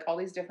then, like, all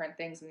these different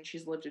things, and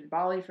she's lived in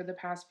Bali for the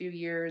past few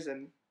years,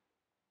 and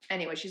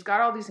anyway, she's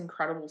got all these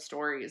incredible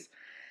stories,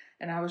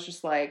 and I was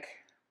just like,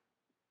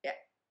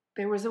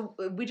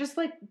 we just,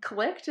 like,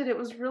 clicked, and it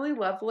was really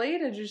lovely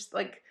to just,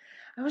 like,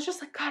 I was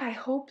just like, God, I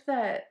hope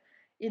that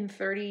in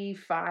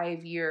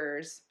 35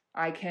 years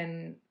I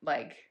can,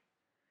 like,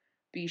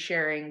 be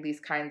sharing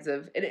these kinds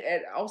of,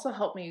 it also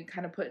helped me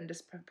kind of put into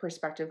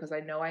perspective, because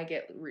I know I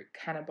get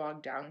kind of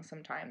bogged down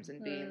sometimes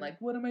in being like,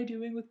 what am I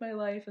doing with my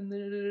life, and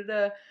and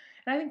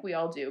I think we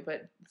all do,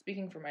 but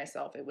speaking for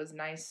myself, it was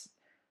nice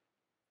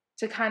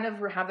to kind of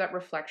have that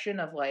reflection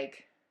of,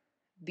 like,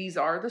 these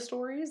are the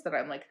stories that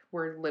I'm, like,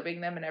 we're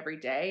living them in every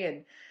day,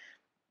 and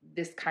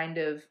this kind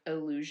of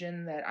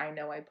illusion that I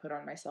know I put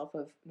on myself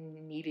of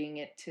needing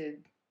it to,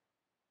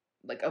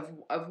 like, of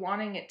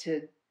wanting it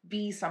to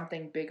be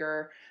something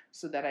bigger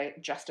so that I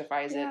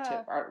justifies it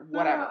to, or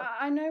whatever. No,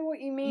 I know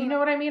what you mean. You know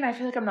what I mean? I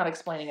feel like I'm not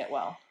explaining it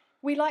well.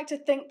 we like to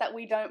think that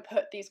we don't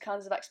put these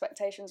kinds of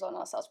expectations on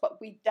ourselves,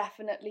 but we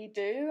definitely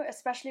do,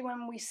 especially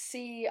when we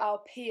see our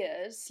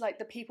peers, like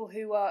the people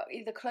who are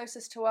either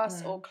closest to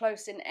us or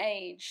close in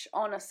age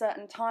on a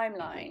certain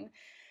timeline.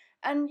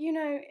 And, you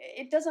know,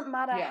 it doesn't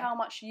matter how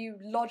much you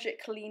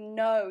logically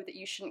know that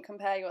you shouldn't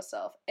compare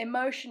yourself.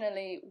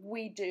 Emotionally,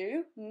 we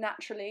do,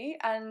 naturally,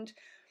 and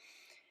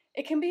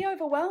it can be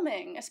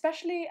overwhelming,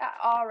 especially at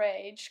our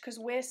age, because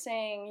we're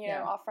seeing, you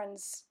know, our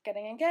friends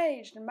getting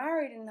engaged and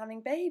married and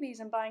having babies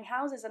and buying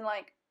houses, and,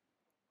 like,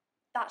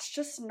 that's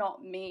just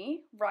not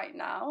me right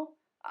now.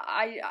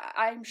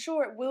 I'm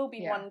sure it will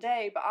be one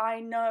day, but I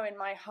know in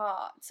my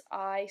heart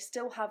I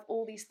still have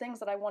all these things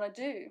that I want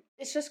to do.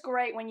 It's just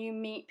great when you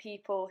meet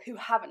people who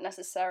haven't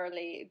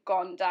necessarily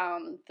gone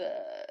down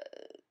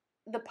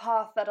the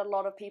path that a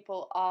lot of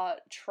people are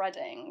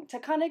treading, to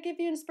kind of give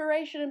you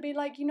inspiration and be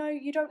like, you know,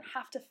 you don't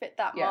have to fit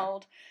that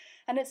mold,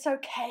 and it's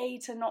okay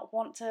to not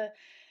want to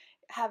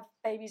have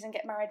babies and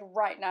get married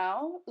right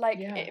now, like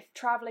if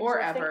traveling or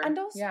is your ever thing. And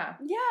also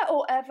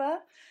or ever.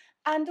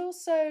 And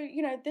also,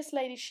 you know, this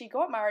lady, she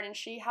got married and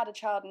she had a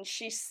child and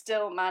she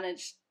still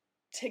managed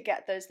to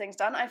get those things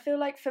done. I feel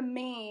like for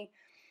me,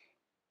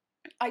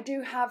 I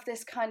do have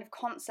this kind of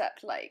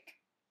concept, like,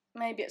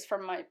 maybe it's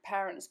from my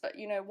parents, but,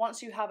 you know,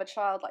 once you have a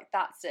child, like,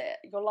 that's it.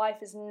 Your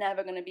life is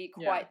never going to be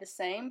quite the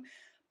same.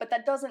 But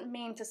that doesn't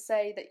mean to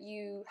say that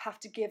you have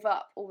to give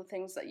up all the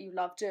things that you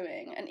love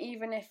doing. And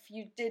even if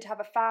you did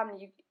have a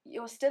family,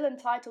 you're still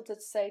entitled to,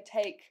 say,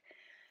 take,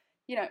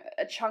 you know,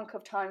 a chunk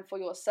of time for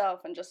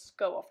yourself and just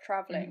go off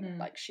traveling,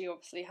 like she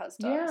obviously has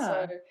done.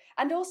 So,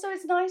 and also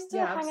it's nice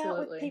to hang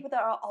out with people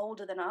that are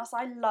older than us.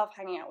 I love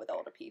hanging out with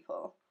older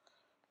people.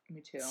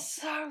 Me too.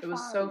 So fun. It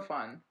was so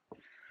fun.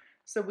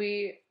 So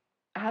we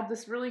had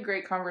this really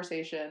great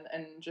conversation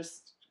and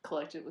just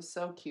clicked. It was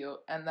so cute.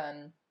 And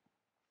then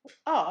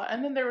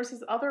there was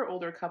this other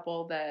older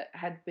couple that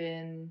had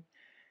been,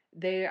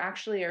 they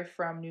actually are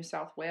from New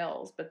South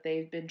Wales, but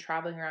they've been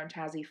traveling around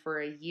Tassie for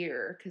a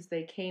year because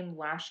they came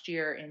last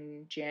year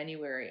in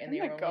January and they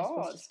were only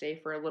supposed to stay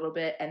for a little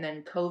bit, and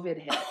then COVID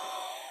hit.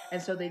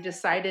 And so they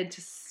decided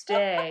to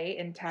stay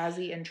in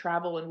Tassie and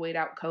travel and wait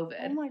out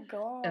COVID. Oh my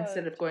God.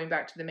 Instead of going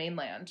back to the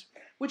mainland,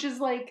 which is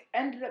like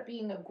ended up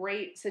being a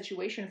great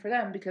situation for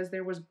them because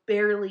there was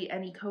barely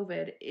any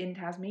COVID in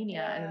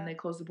Tasmania and then they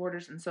closed the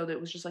borders. And so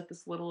it was just like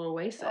this little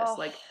oasis.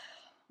 Like,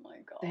 my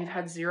God. They've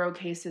had 0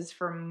 cases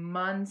for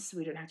months.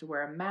 We didn't have to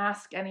wear a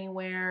mask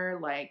anywhere.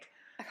 Like,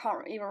 I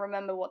can't even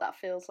remember what that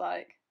feels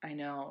like. I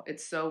know.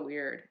 It's so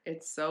weird.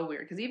 It's so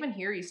weird. Because even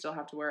here, you still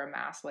have to wear a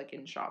mask, like,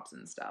 in shops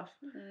and stuff.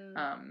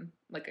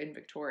 Like, in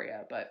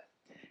Victoria. But,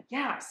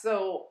 yeah,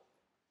 so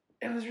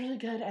it was really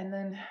good. And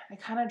then I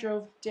kind of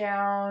drove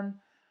down.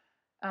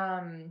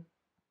 And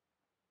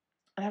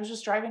I was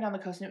just driving down the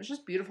coast, and it was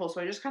just beautiful.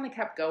 So I just kind of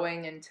kept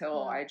going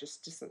until I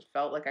just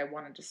felt like I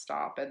wanted to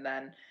stop. And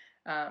then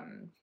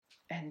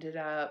ended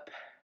up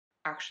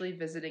actually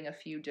visiting a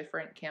few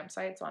different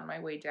campsites on my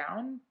way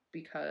down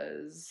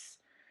because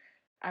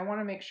I want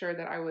to make sure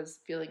that I was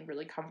feeling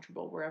really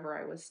comfortable wherever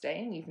I was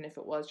staying, even if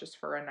it was just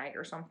for a night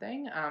or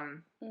something.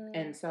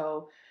 And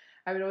so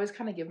I would always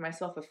kind of give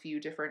myself a few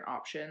different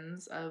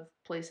options of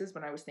places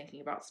when I was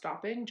thinking about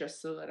stopping,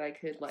 just so that I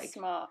could, like,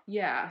 smart.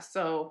 Yeah.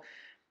 So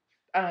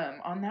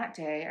on that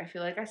day, I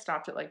feel like I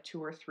stopped at like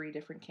 2 or 3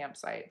 different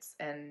campsites,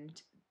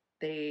 and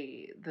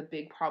the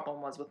big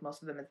problem was with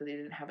most of them is that they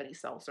didn't have any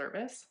cell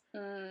service.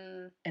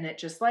 And it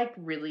just, like,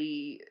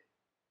 really,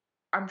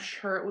 I'm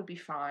sure it would be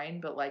fine,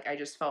 but, like, I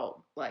just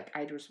felt like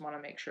I just want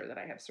to make sure that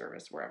I have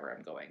service wherever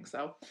I'm going.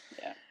 So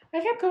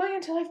I kept going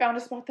until I found a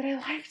spot that I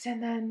liked,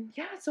 and then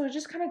so I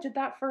just kind of did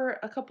that for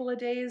a couple of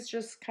days.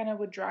 Just kind of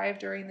would drive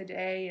during the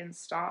day and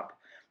stop.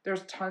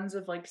 There's tons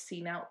of, like,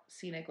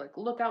 scenic like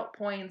lookout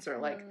points or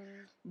like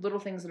little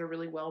things that are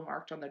really well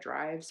marked on the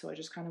drive. So I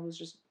just kind of was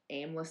just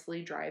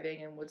aimlessly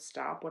driving and would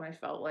stop when I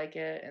felt like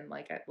it, and,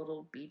 like, at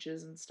little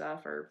beaches and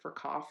stuff, or for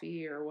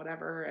coffee or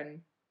whatever. And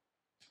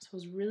so it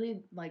was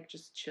really, like,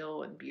 just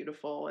chill and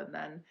beautiful. And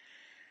then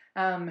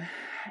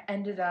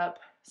ended up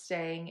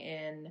staying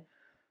in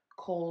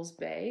Coles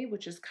Bay,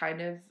 which is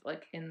kind of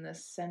like in the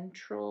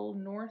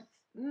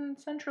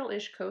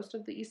central-ish coast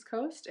of the East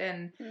Coast,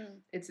 and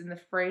it's in the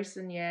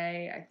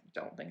Freycinet, I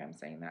don't think I'm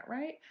saying that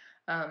right,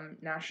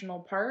 National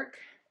Park,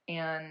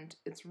 and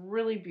it's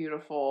really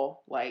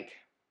beautiful. Like,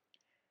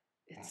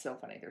 it's so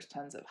funny. There's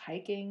tons of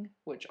hiking,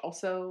 which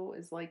also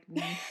is, like,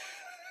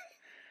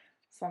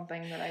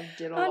 something that I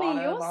did a lot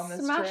of on this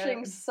trip. Honey, you're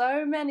smashing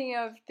so many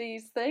of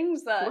these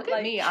things that, look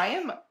at me. I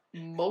am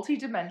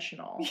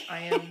multi-dimensional. I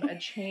am a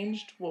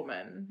changed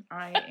woman.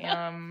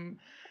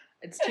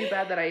 It's too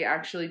bad that I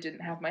actually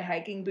didn't have my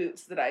hiking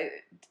boots that I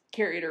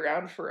carried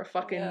around for a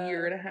fucking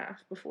year and a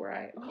half before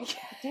I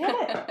damn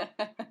it.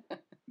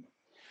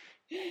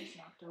 Just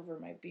knocked over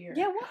my beer.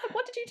 Yeah,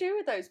 what did you do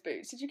with those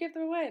boots? Did you give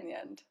them away in the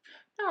end?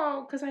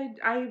 No, because I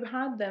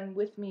had them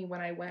with me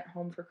when I went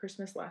home for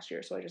Christmas last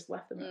year, so I just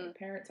left them at my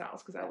parents'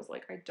 house because I was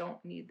like, I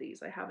don't need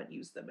these. I haven't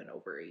used them in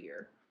over a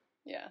year.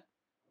 Yeah.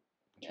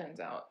 Turns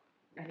out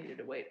I needed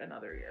to wait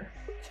another year.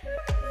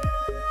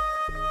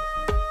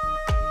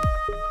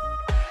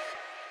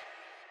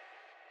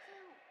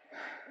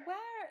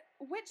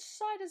 Which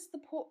side is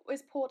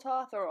Port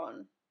Arthur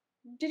on?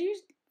 Did you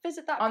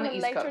visit that On kind the of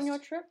East later Coast. on your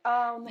trip?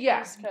 Oh, on the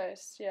Yeah. East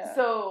Coast, yeah.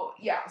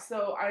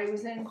 So I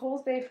was in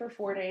Coles Bay for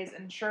 4 days,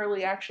 and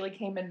Shirley actually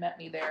came and met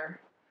me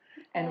there.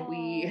 And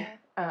we,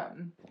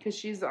 because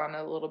she's on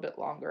a little bit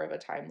longer of a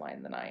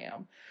timeline than I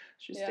am.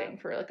 She's staying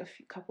for like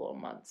couple of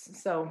months.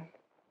 So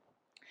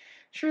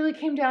Shirley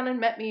came down and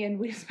met me, and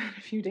we spent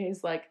a few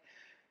days, like,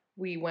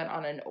 we went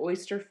on an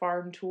oyster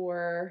farm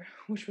tour,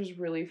 which was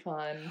really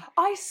fun.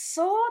 I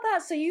saw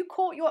that. So you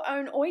caught your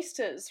own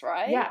oysters,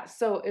 right? Yeah.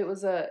 So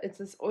it's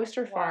this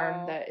oyster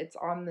farm that it's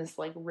on this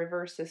like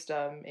river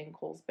system in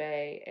Coles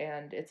Bay,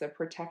 and it's a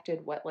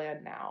protected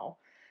wetland now.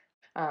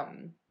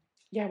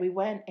 Yeah, we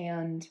went,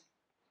 and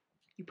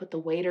you put the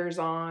waders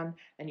on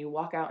and you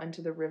walk out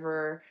into the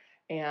river,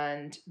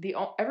 and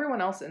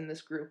everyone else in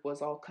this group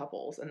was all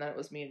couples, and then it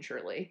was me and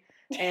Shirley.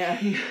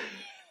 And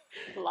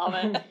love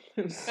it.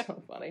 It was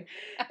so funny.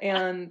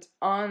 And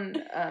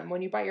on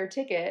when you buy your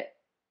ticket,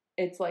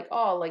 it's like,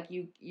 oh, like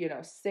you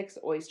know, 6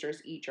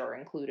 oysters each are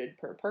included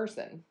per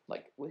person,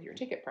 like with your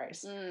ticket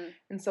price.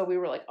 And so we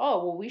were like,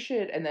 oh, well, we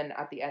should. And then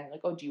at the end,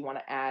 like, oh, do you want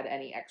to add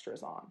any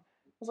extras on?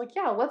 I was like,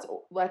 yeah,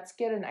 let's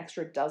get an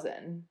extra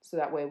dozen, so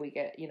that way we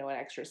get, you know, an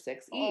extra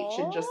 6 each,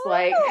 and just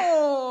like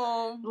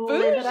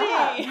live it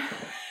up.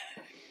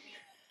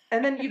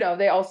 And then, you know,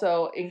 they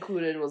also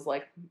included was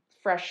like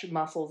fresh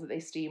mussels that they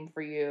steam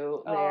for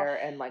you there,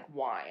 and like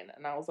wine.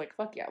 And I was like,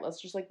 fuck yeah,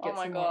 let's just like get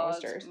some more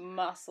oysters.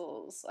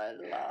 Mussels. I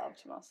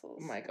loved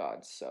mussels. Oh my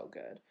god, so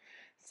good.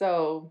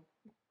 So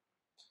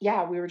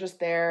yeah, we were just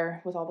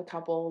there with all the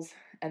couples,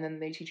 and then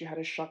they teach you how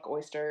to shuck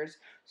oysters.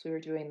 So we were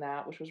doing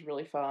that, which was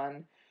really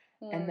fun.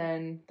 And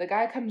then the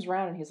guy comes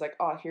around and he's like,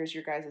 oh, here's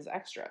your guys'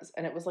 extras.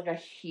 And it was like a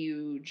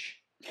huge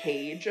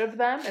cage of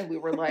them. And we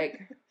were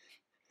like,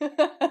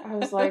 I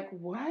was like,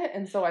 what?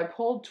 And so I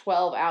pulled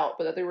 12 out,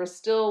 but there was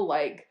still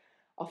like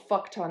a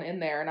fuck ton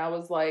in there. And I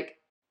was like,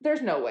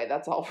 there's no way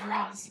that's all for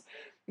us.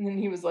 And then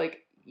he was like,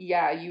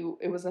 yeah,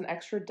 it was an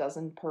extra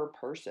dozen per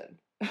person.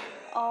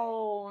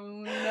 Oh,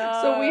 no.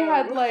 So we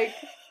had like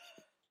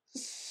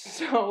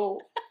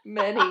so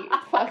many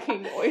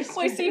fucking oysters.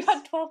 Wait, so you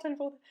had 12,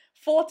 24,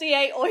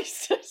 48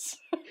 oysters?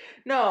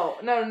 No.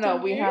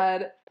 We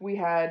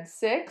had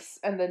 6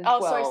 and then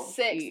 12 sorry,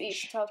 6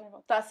 each. 12,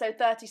 24. That's so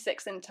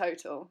 36 in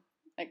total.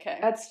 Okay.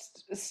 That's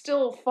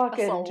still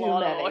fucking That's a too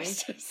lot many. of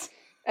oysters.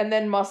 And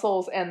then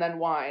mussels and then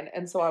wine.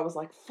 And so I was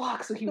like,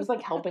 fuck. So he was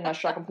like helping us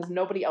shuck them because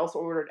nobody else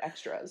ordered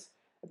extras,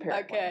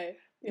 apparently. Okay.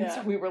 Yeah. And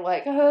so we were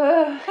like,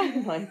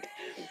 and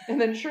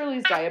then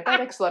Shirley's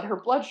diabetic, so that her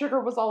blood sugar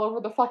was all over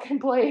the fucking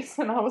place.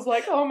 And I was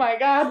like, oh my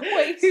god.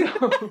 Wait,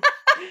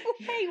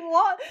 wait,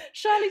 what?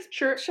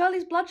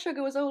 Shirley's blood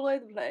sugar was all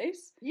over the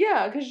place?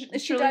 Yeah, because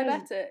is she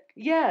diabetic?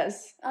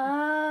 Yes.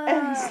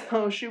 And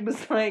so she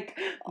was like,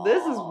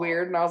 this is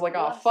weird. And I was like,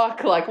 oh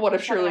fuck, like what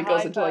if Shirley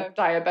goes into like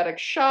diabetic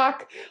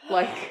shock?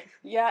 Like,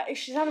 yeah, if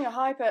she's having a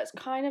hyper, it's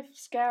kind of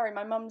scary.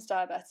 My mum's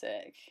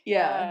diabetic.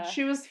 Yeah,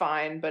 she was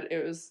fine, but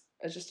it was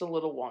just a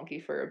little wonky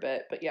for a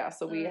bit. But yeah,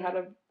 so we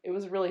it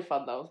was really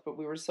fun though, but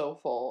we were so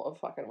full of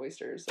fucking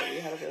oysters, so we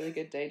had a really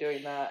good day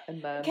doing that.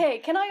 And then, okay,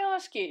 can I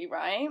ask you,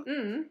 right?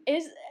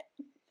 Is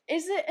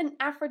it an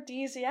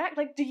aphrodisiac?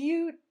 Like, do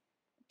you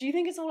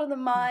think it's all in the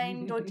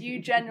mind, or do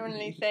you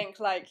genuinely think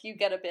like you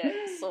get a bit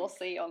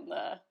saucy on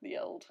the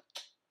old?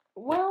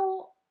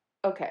 Well,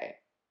 okay.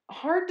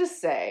 Hard to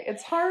say.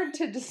 It's hard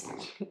to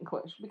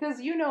distinguish because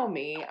you know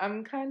me.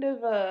 I'm kind of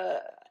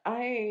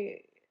I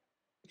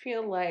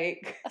feel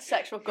like a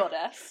sexual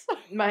goddess.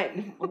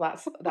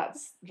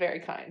 That's very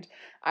kind.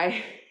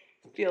 I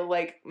feel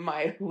like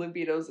my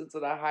libido sits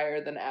at a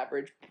higher than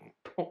average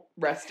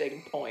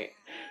resting point.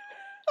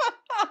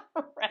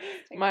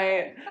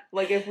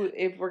 Like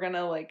if we're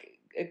gonna like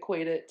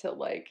equate it to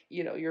like,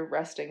 you know, your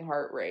resting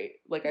heart rate,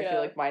 like I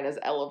feel like mine is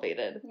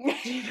elevated.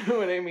 Do you know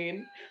what I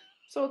mean?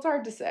 So it's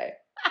hard to say.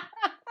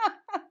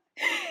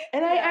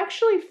 And I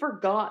actually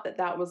forgot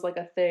that was like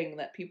a thing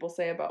that people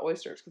say about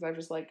oysters because I'm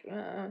just like,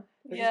 they're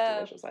just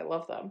delicious. I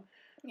love them.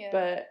 Yeah.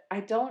 But I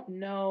don't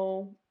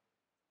know.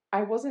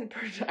 I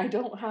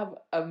don't have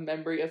a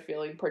memory of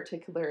feeling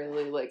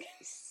particularly like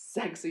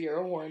sexy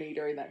or horny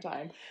during that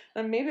time.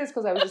 And maybe it's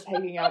because I was just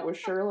hanging out with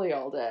Shirley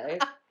all day.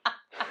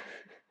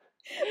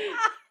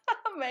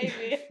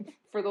 Maybe.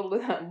 For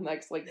the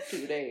next like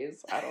 2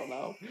 days. I don't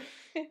know.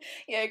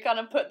 Yeah, kind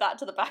of put that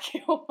to the back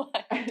of your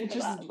mind. It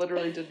just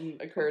literally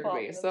didn't occur to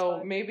me.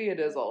 So maybe it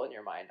is all in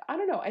your mind. I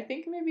don't know. I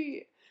think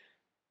maybe,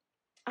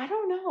 I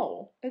don't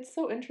know. It's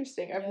so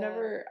interesting. I'm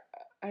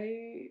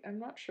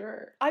not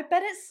sure. I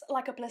bet it's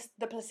like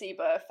the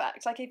placebo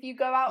effect. Like if you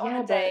go out on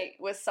a date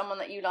with someone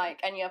that you like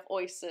and you have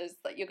oysters,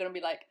 that you're going to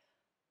be like,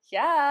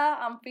 yeah,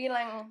 I'm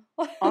feeling...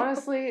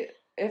 Honestly...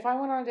 If I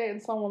went on a date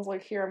and someone's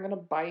like, here, I'm going to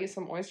buy you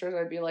some oysters,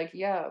 I'd be like,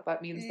 yeah,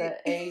 that means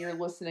that A, you're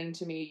listening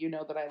to me, you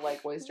know that I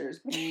like oysters,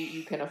 B,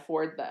 you can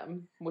afford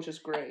them, which is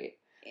great.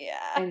 Yeah.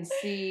 And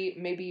C,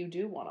 maybe you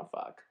do want to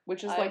fuck.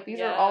 Which is these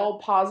yeah. are all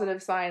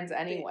positive signs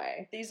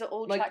anyway. These are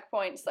all Like,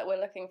 checkpoints that we're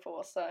looking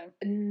for, so.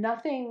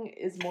 Nothing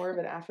is more of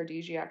an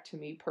aphrodisiac to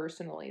me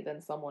personally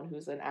than someone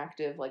who's an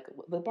active,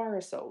 the bar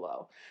is so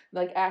low.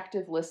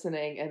 Active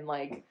listening and,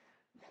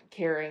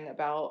 caring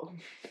about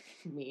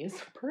me as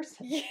a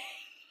person. Yeah.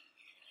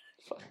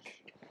 Fuck.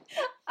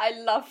 I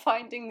love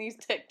finding these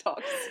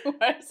TikToks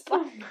where it's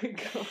Oh my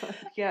god,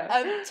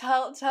 yeah.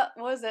 tell what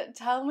was it?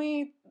 Tell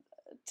me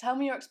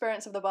your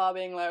experience of the bar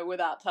being low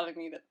without telling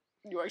me that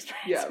your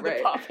experience of the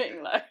bar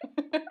being low.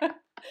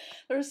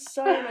 There's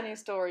so many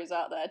stories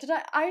out there.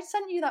 I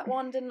sent you that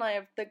one, didn't I,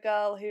 of the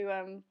girl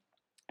who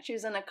she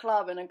was in a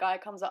club and a guy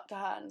comes up to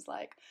her and is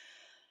like,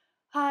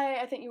 "Hi,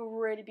 I think you're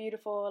really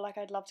beautiful,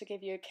 I'd love to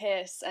give you a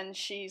kiss," and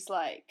she's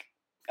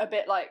a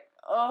bit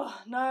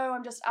 "Oh, no,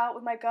 I'm just out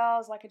with my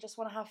girls, I just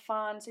want to have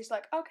fun." So he's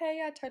like, "Okay,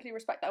 yeah, I totally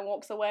respect that," and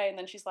walks away, and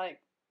then she's like,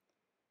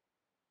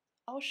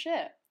 "Oh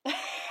shit."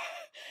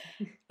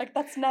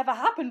 That's never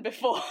happened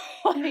before.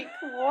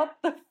 What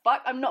the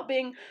fuck? I'm not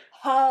being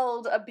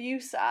hurled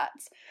abuse at.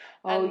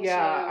 Oh,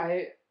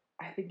 yeah,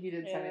 I think you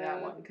did send me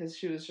that one, because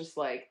she was just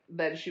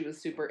then she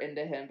was super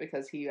into him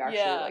because he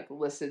actually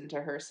listened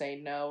to her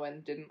say no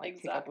and didn't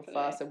kick up a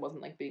fuss and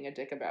wasn't being a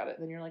dick about it.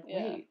 Then you're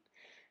wait,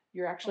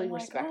 you're actually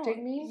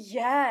respecting me?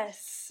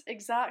 Yes,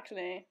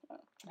 exactly.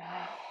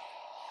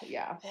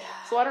 Yeah.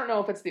 So I don't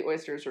know if it's the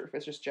oysters or if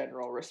it's just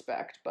general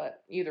respect,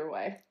 but either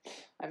way,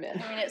 I'm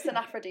in. I mean, it's an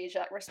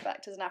aphrodisiac.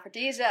 Respect is an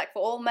aphrodisiac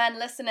for all men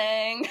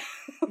listening.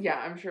 Yeah,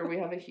 I'm sure we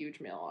have a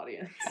huge male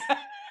audience.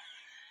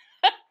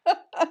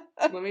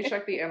 Let me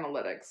check the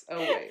analytics. Oh,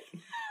 wait.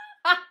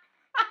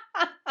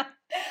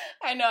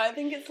 I know, I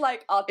think it's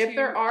our if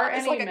there are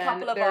it's any a men,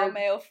 couple of our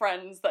male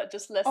friends that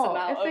just listen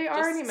out. If they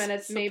are any men,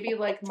 it's maybe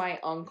my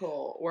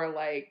uncle or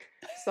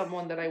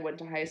someone that I went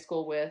to high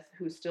school with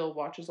who still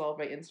watches all of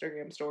my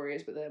Instagram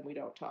stories, but then we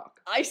don't talk.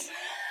 I saw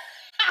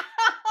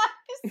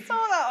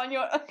that on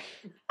your...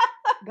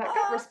 That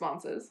got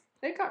responses.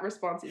 It got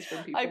responses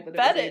from people that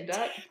bet it was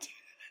aimed at.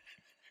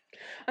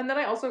 And then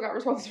I also got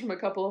responses from a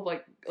couple of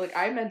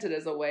I meant it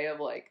as a way of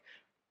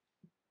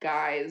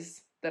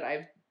guys that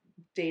I've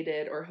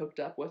dated or hooked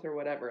up with or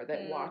whatever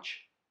that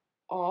watch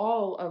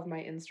all of my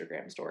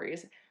Instagram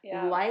stories,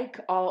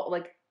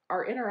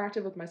 are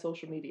interactive with my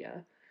social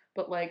media,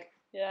 but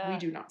we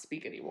do not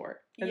speak anymore,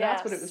 and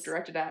that's what it was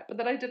directed at. But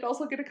then I did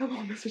also get a couple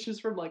of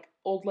messages from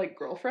old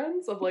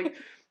girlfriends of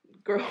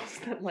girls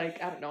that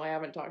I don't know, I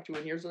haven't talked to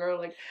in years, that are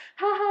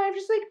haha, I've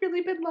just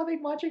really been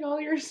loving watching all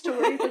your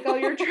stories, all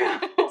your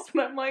travels,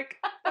 and I'm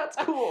that's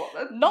cool.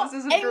 Not this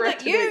isn't aimed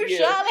directed at you,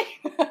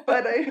 Shirley.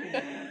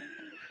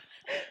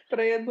 But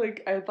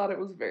I thought it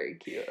was very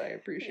cute. I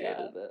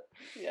appreciated it.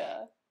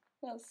 Yeah,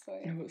 that's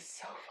sweet. It was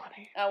so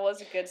funny. That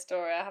was a good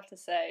story, I have to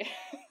say.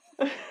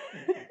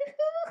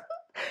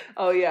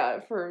 Oh yeah,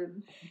 for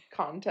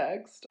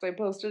context, I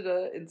posted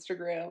a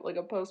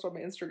post on my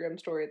Instagram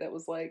story that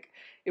was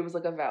it was a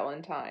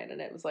Valentine,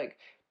 and it was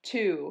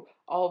to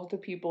all of the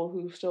people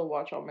who still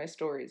watch all my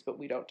stories, but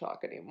we don't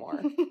talk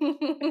anymore.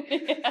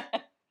 Yeah.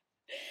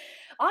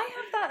 I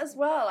have that as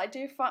well. I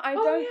do find I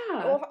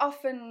don't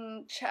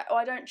often check.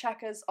 I don't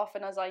check as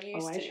often as I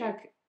used to.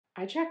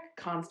 I check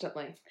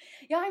constantly.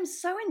 Yeah, I'm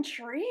so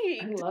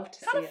intrigued. I love to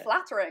see it. It's kind of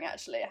flattering,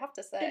 actually, I have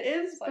to say. It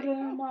is, but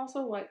I'm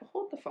also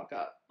hold the fuck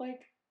up.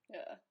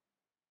 Yeah.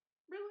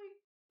 Really?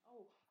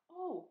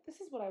 Oh,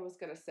 this is what I was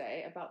gonna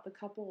say about the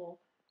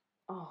couple.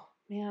 Oh,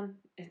 man.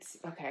 It's,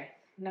 okay.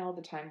 Now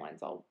the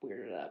timeline's all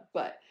weirded up,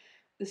 but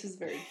this is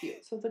very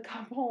cute. So the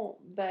couple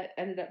that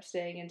ended up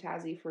staying in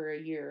Tassie for a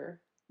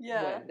year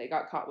when they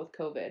got caught with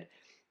COVID,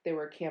 they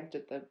were camped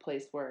at the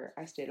place where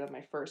I stayed on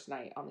my first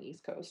night on the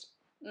East Coast.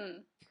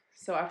 Mm.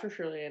 So after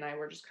Shirley and I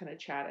were just kind of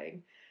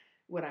chatting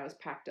when I was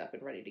packed up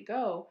and ready to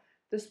go,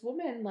 this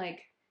woman,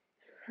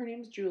 her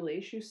name's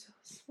Julie, she's so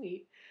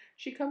sweet.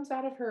 She comes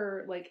out of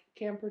her,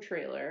 camper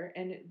trailer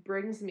and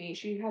brings me,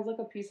 she has,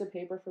 a piece of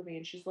paper for me,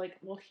 and she's like,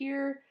 well,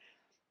 here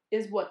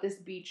is what this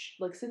beach,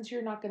 since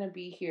you're not going to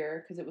be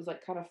here, because it was,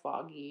 kind of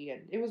foggy,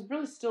 and it was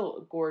really still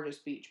a gorgeous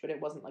beach, but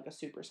it wasn't, a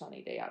super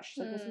sunny day out.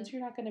 She's like, well, since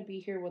you're not going to be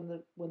here when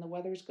the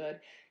weather's good,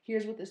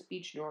 here's what this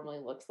beach normally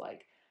looks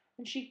like.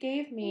 And she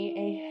gave me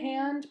a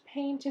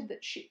hand-painted,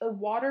 a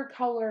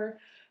watercolor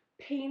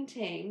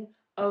painting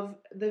of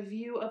the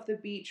view of the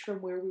beach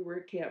from where we were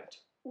camped.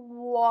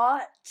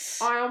 What?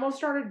 I almost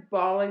started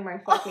bawling my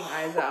fucking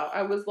eyes out.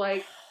 I was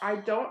like, I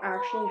don't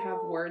actually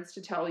have words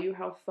to tell you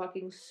how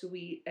fucking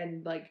sweet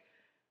and,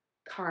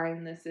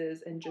 kind this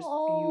is and just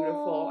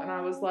beautiful. And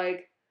I was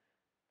like,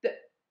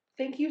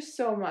 thank you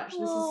so much.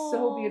 This is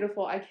so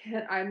beautiful.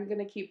 I'm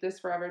gonna keep this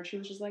forever. And she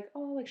was just like,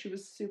 oh, she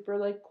was super,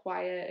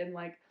 quiet and,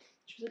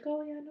 she was like,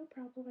 oh, yeah, no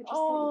problem. I just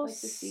thought you'd like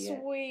to see it.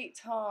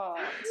 Sweetheart.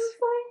 I was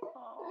like,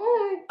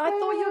 oh. I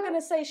thought you were going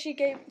to say she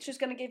was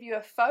going to give you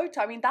a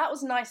photo. I mean, that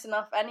was nice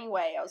enough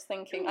anyway, I was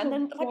thinking. And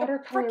then, a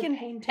freaking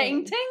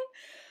painting?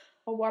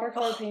 A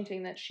watercolor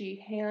painting that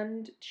she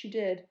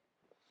did.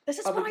 This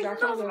is what I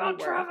love about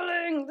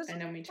traveling. I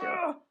know, me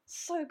too.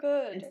 So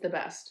good. It's the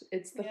best.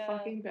 It's the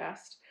fucking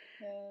best.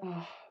 Yeah.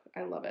 Oh,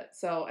 I love it.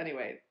 So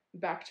anyway,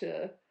 back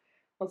to,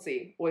 let's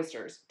see,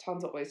 oysters.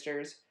 Tons of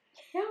oysters.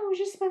 Yeah, we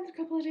just spent a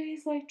couple of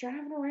days like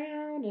driving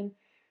around,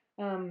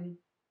 and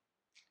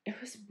it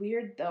was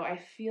weird though. I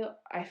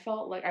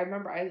felt like, I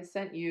remember I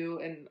sent you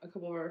and a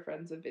couple of our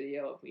friends a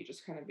video of me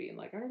just kind of being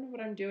like, I don't know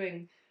what I'm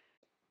doing.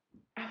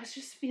 I was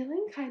just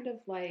feeling kind of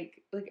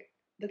like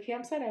the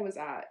campsite I was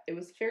at, it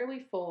was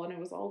fairly full, and it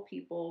was all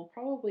people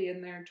probably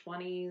in their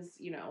 20s,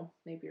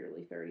 maybe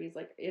early 30s,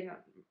 like in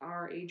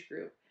our age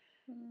group.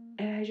 Mm.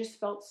 And I just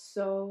felt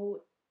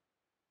so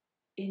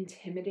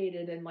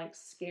intimidated and like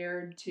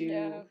scared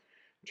to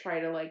try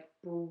to like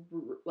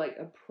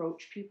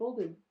approach people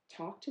to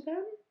talk to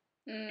them.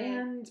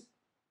 And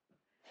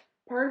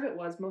part of it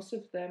was, most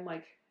of them,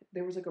 like,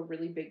 there was like a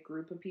really big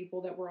group of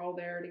people that were all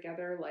there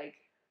together, like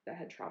that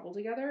had traveled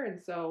together,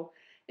 and so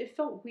it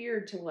felt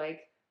weird to,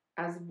 like,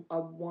 as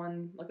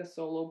a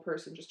solo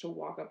person, just to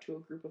walk up to a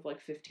group of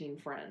like 15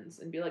 friends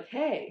and be like,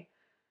 hey,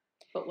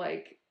 but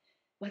like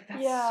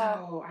that's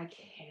so, I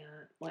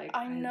can't, like,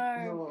 I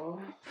know.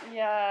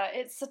 Yeah,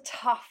 it's a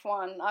tough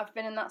one. I've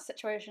been in that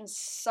situation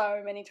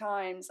so many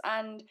times,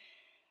 and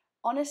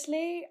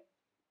honestly,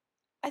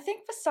 I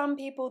think for some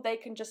people they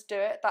can just do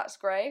it. That's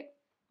great.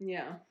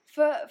 Yeah.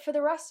 For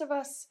the rest of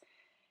us,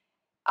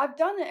 I've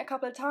done it a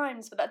couple of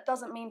times, but that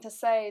doesn't mean to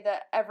say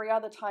that every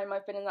other time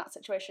I've been in that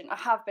situation I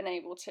have been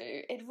able to.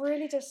 It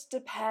really just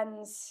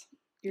depends.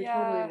 You're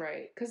totally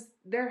right. Because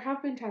there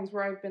have been times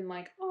where I've been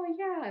like, oh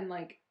yeah, and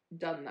like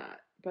done that.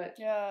 But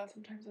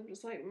sometimes I'm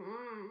just like,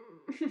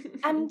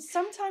 And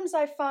sometimes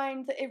I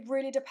find that it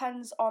really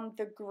depends on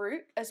the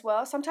group as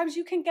well. Sometimes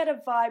you can get a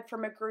vibe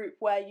from a group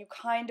where you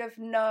kind of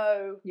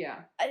know. Yeah.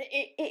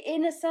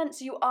 In a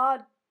sense, you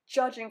are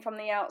judging from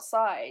the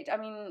outside. I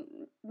mean,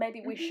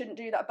 maybe we shouldn't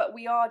do that, but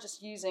we are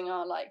just using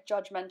our like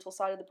judgmental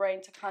side of the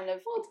brain to kind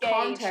of it's gauge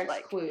context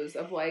like clues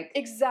of like,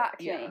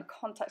 exactly. Yeah.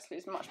 Context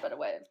clues is a much better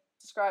way of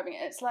describing it.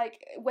 It's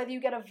like whether you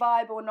get a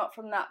vibe or not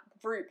from that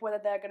group, whether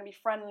they're going to be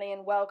friendly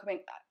and welcoming.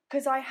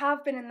 Because I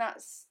have been in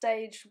that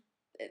stage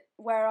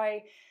where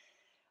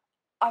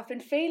I've been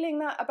feeling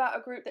that about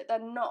a group, that they're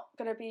not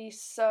going to be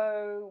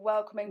so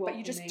welcoming, but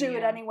you just do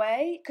it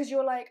anyway, because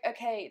you're like,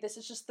 okay, this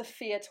is just the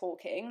fear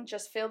talking,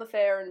 just feel the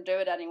fear and do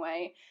it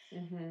anyway.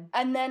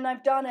 And then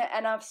I've done it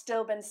and I've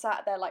still been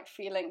sat there like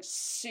feeling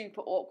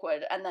super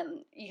awkward, and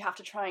then you have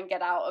to try and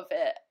get out of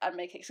it and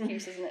make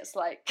excuses, and it's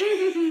like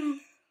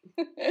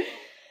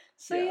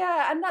So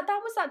yeah, and that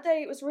was that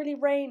day. It was really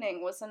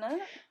raining, wasn't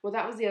it? Well,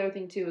 that was the other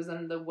thing too, is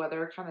then the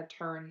weather kind of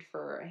turned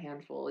for a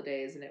handful of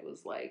days, and it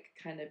was like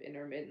kind of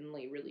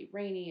intermittently really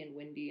rainy and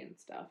windy and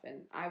stuff.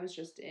 And I was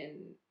just in,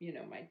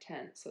 my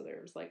tent, so there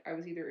was like, I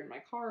was either in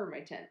my car or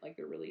my tent. Like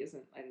there really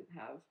isn't. I didn't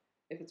have,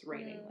 if it's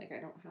raining, like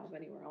I don't have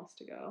anywhere else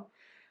to go.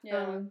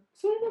 Yeah.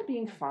 So it ended up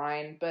being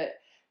fine, but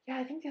yeah,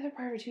 I think the other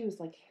part of it too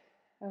is like,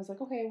 I was like,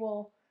 okay,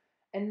 well.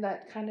 And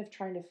that kind of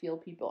trying to feel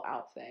people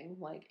out thing.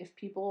 Like, if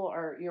people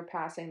you're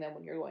passing them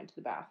when you're going to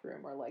the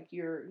bathroom, or like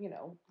you're,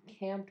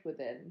 camped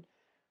within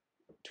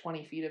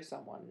 20 feet of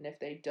someone, and if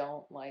they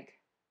don't like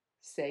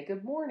say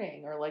good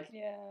morning or like,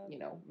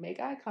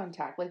 make eye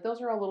contact, like those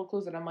are all little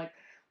clues that I'm like,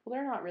 well,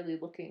 they're not really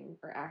looking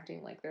or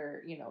acting like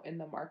they're, in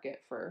the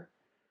market for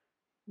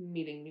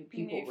meeting new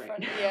people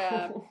right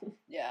now.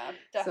 Yeah,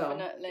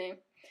 definitely.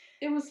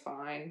 So, it was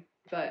fine,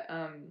 but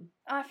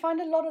I find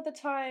a lot of the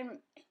time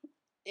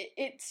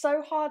it's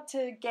so hard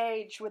to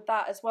gauge with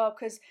that as well,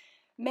 because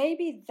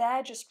maybe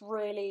they're just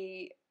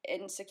really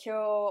insecure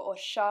or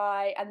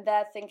shy, and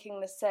they're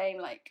thinking the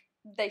same, like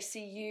they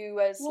see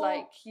you as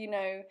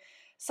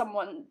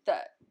someone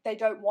that they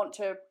don't want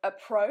to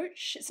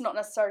approach. It's not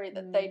necessarily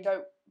that they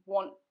don't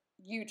want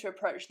you to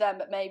approach them,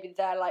 but maybe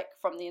they're like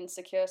from the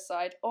insecure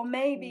side, or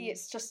maybe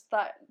it's just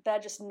that they're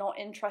just not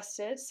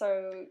interested.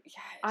 So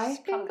yeah, I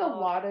think a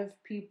lot of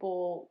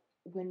people,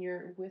 when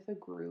you're with a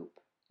group,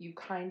 you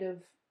kind of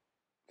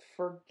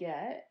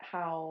forget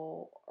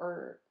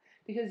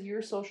because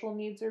your social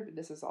needs are,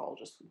 this is all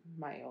just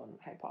my own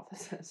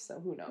hypothesis, so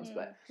who knows,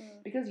 but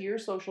because your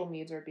social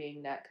needs are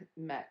being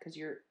met because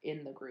you're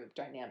in the group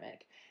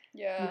dynamic,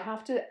 you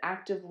have to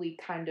actively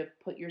kind of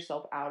put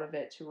yourself out of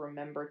it to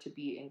remember to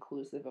be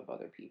inclusive of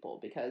other people,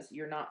 because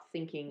you're not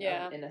thinking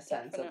of, in a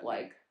sense of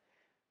like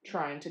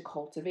trying to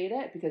cultivate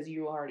it, because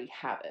you already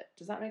have it.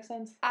 Does that make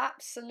sense?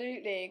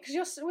 Absolutely,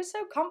 because we're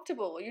so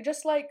comfortable. You're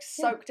just like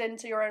soaked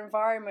into your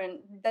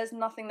environment. There's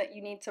nothing that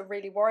you need to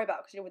really worry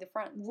about because you're with your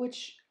friends.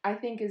 Which I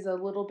think is a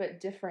little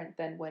bit different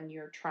than when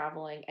you're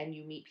traveling and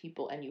you meet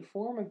people and you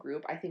form a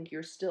group. I think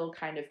you're still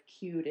kind of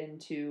cued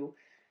into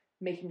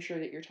making sure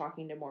that you're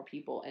talking to more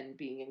people and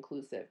being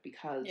inclusive,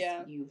 because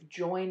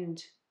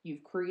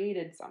you've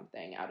created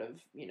something out of,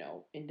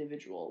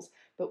 individuals.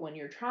 But when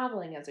you're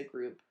traveling as a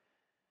group,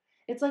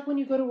 it's like when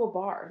you go to a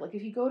bar. Like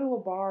if you go to a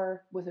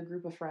bar with a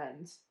group of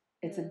friends,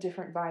 it's a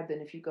different vibe than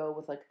if you go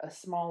with like a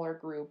smaller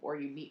group or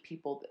you meet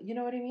people. You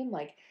know what I mean?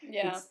 Like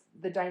it's,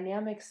 the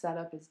dynamic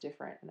setup is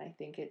different, and I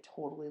think it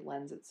totally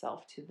lends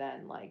itself to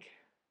then like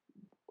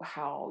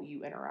how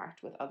you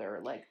interact with other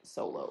like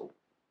solo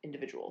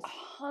individuals.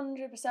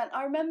 100%.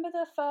 I remember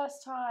the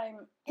first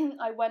time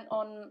I went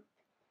on.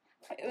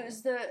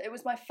 It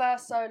was my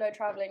first solo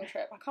traveling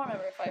trip. I can't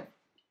remember if I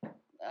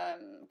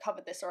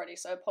covered this already,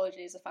 so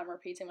apologies if I'm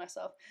repeating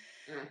myself.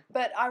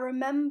 But I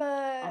remember.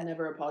 I'll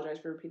never apologize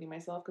for repeating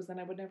myself because then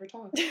I would never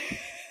talk.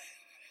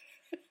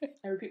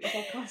 I repeat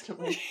myself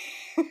constantly.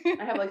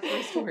 I have like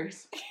 3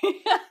 stories.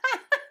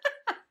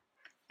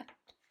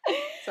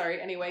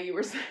 Sorry, anyway, you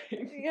were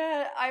saying.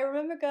 Yeah, I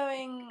remember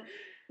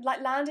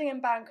landing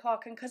in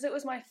Bangkok, and because it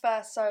was my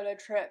first solo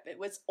trip, it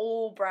was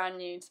all brand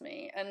new to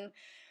me, and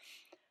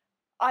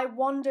I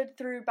wandered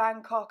through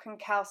Bangkok and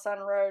Khao San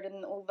Road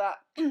and all that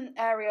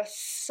area,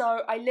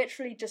 so I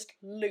literally just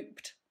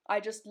looped. I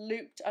just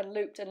looped and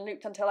looped and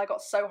looped until I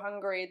got so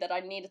hungry that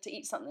I needed to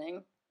eat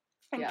something,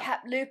 and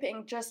kept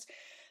looping just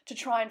to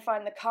try and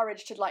find the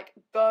courage to like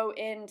go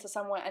into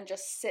somewhere and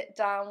just sit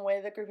down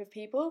with a group of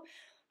people.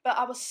 But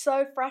I was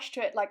so fresh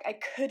to it, like I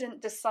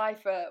couldn't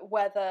decipher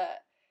whether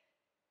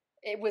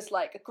it was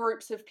like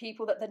groups of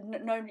people that had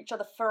known each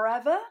other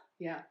forever,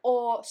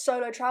 or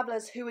solo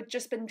travelers who had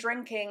just been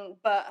drinking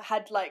but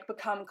had like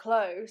become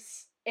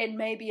close in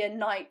maybe a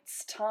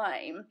night's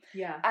time.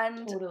 Yeah,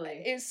 and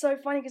totally. It's so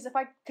funny because if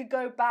I could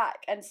go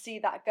back and see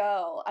that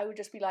girl, I would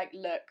just be like,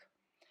 look,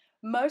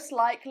 most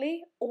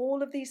likely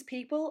all of these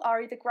people are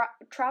either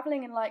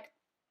traveling in like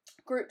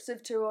groups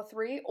of 2 or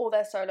 3, or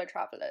they're solo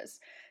travelers.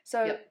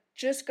 So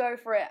just go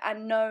for it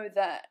and know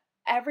that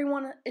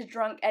everyone is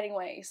drunk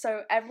anyway,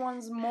 so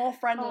everyone's more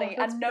friendly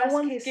and no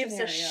one gives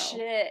a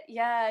shit.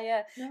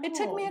 Yeah. No. It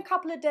took me a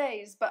couple of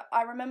days, but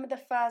I remember the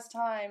first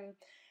time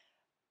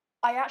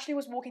I actually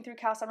was walking through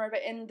Khao San Road,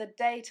 but in the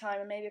daytime,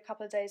 and maybe a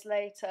couple of days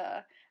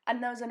later,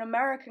 and there was an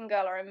American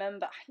girl I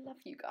remember. I love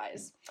you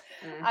guys.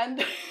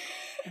 And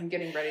I'm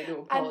getting ready to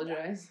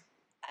apologize.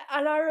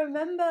 And I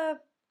remember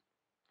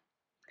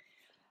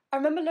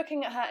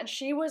looking at her, and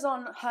she was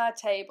on her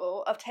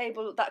table, a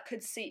table that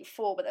could seat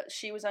 4, but that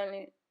she was the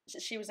only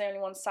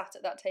one sat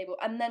at that table.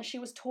 And then she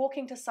was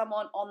talking to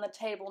someone on the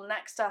table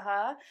next to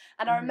her.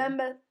 And I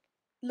remember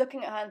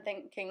looking at her and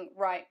thinking,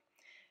 right,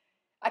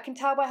 I can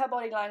tell by her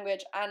body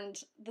language and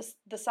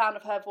the sound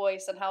of her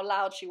voice and how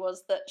loud she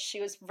was that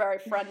she was very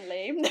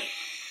friendly.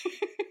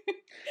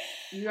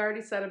 You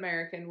already said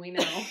American, we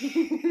know.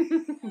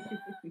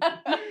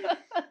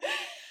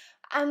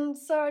 And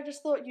so I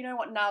just thought, you know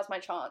what, now's my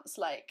chance.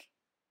 Like,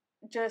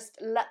 just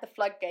let the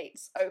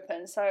floodgates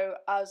open. So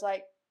I was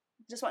like,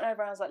 just went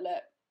over and I was like,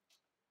 look,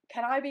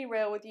 can I be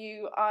real with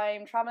you?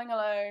 I'm traveling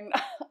alone.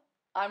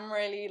 I'm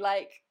really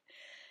like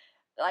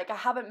I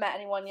haven't met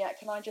anyone yet.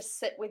 Can I just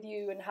sit with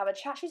you and have a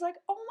chat? She's like,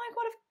 oh my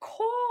God, of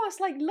course.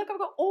 Like, look, I've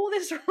got all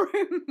this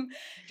room.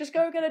 Just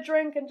go get a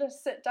drink and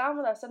just sit down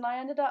with us. And I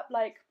ended up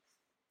like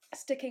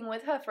sticking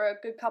with her for a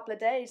good couple of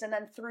days, and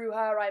then through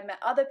her I met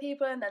other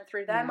people, and then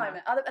through them I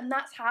met other, and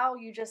that's how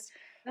you just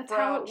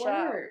how it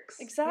works.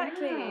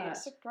 Exactly.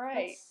 It's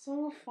great. That's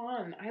so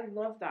fun. I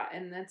love that.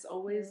 And that's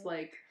always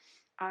like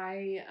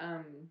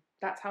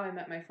that's how I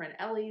met my friend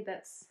Ellie.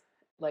 That's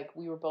like,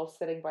 we were both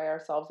sitting by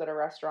ourselves at a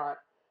restaurant,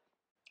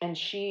 and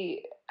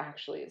she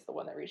actually is the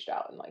one that reached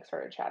out and like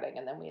started chatting,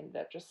 and then we ended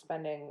up just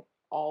spending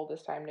all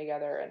this time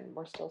together, and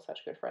we're still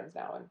such good friends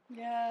now. And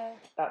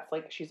that's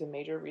like, she's a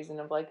major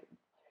reason of like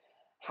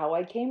how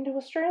I came to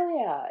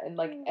Australia. And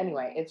like,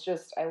 anyway, it's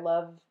just, I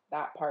love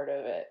that part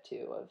of it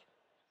too, of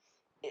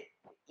it,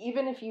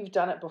 even if you've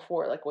done it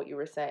before, like what you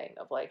were saying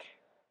of like,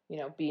 you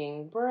know,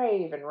 being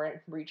brave and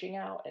reaching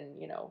out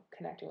and, you know,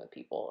 connecting with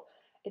people,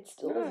 it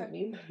still doesn't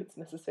mean that it's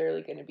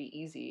necessarily going to be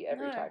easy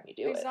every time you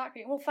do it.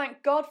 Exactly. Well,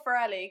 thank God for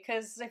Ellie,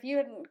 because if you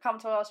hadn't come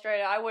to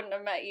Australia, I wouldn't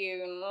have met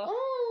you.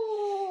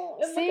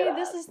 See,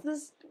 this is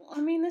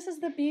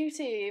the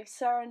beauty of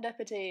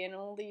serendipity and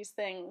all these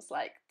things.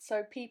 Like,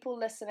 so people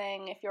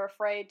listening, if you're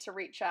afraid to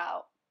reach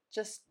out,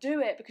 just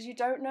do it, because you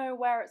don't know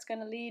where it's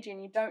going to lead you,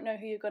 and you don't know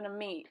who you're going to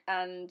meet.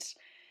 And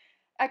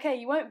okay,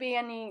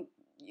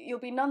 you'll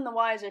be none the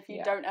wiser if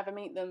you don't ever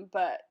meet them,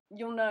 but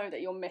you'll know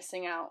that you're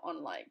missing out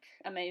on like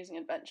amazing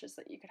adventures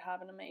that you could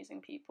have and amazing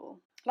people.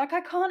 Like,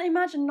 I can't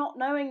imagine not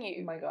knowing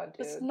you. Oh my God,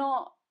 dude. It's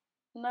not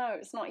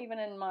even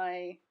in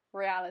my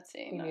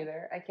reality. Me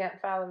neither. I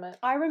can't fathom it.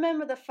 I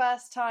remember the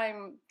first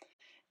time,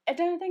 I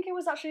don't think it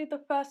was actually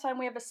the first time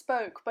we ever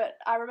spoke, but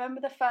I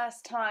remember the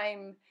first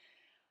time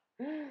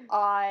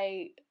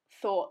I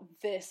thought,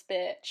 this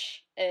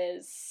bitch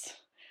is...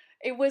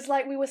 It was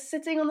like we were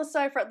sitting on the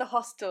sofa at the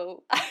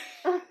hostel.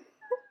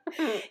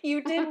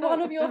 You did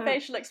one of your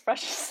facial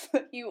expressions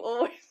that you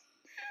always...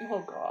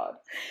 Oh, God.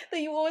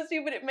 That you always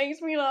do, but it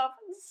makes me laugh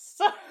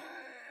so...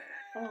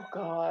 Oh,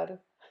 God.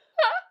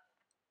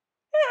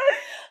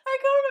 I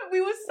can't remember.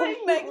 We were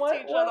sitting next to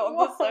each other on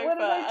the sofa. What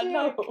did I do? And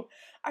like,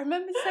 I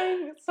remember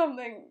saying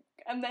something,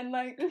 and then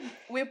like,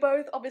 we're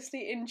both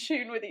obviously in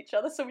tune with each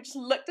other, so we just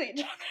looked at each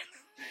other at the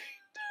same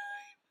time.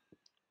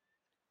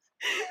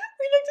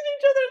 We looked at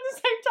each other at the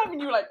same time,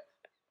 and you were like...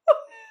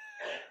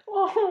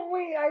 Oh,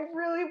 wait, I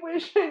really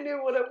wish I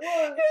knew what it was.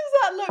 What does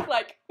that look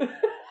like? And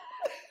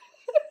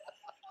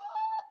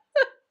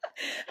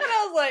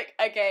I was like,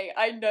 okay,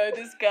 I know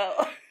this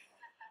girl.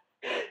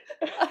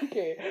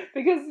 Okay,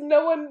 because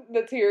no one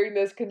that's hearing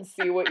this can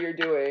see what you're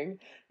doing.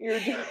 You're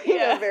doing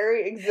Yeah. a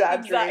very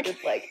exaggerated,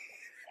 Exactly. like,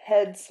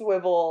 head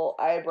swivel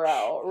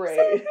eyebrow, So right?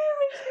 it makes me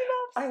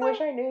laugh I so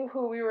wish I knew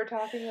who we were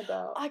talking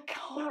about. I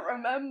can't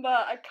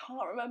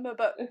remember,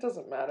 but It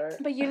doesn't matter.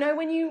 you know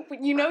when you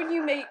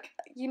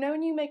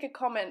make a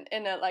comment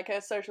in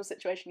a social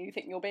situation, you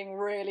think you're being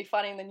really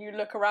funny, and then you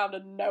look around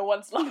and no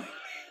one's laughing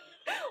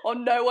or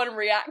no one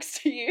reacts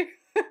to you.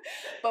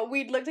 But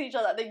we'd looked at each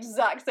other at the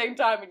exact same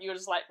time, and you were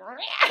just like.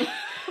 I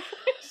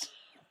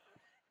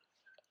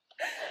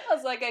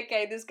was like,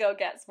 okay, this girl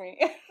gets me.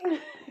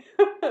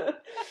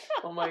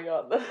 Oh my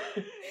god, that's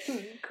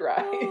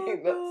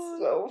crying. That's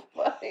so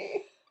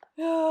funny.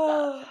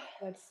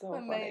 That's so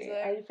Amazing.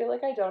 funny. I feel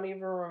like I don't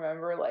even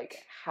remember like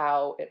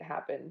how it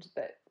happened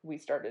that we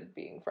started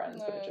being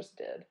friends, but it just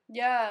did.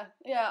 Yeah,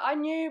 I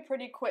knew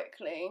pretty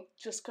quickly,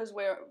 just because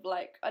we're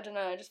like, I don't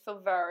know, I just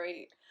felt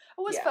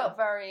felt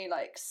very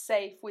like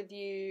safe with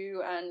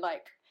you, and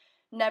like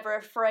never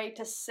afraid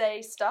to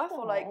say stuff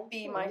or like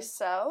be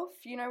myself.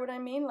 You know what I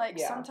mean? Like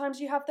sometimes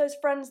you have those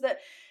friends that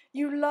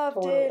you love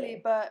dearly,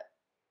 but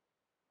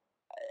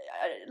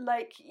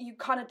like you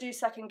kind of do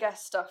second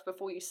guess stuff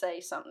before you say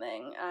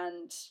something,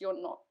 and I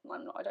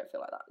don't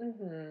feel like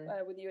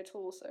that with you at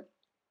all. So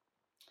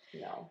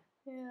no,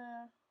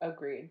 yeah,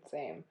 agreed,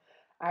 same.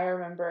 I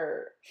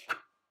remember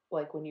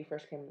like when you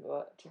first came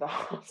to the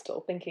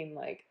hostel thinking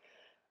like,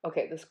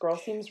 okay, this girl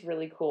seems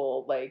really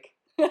cool, like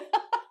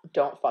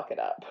don't fuck it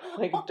up,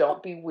 like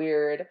don't be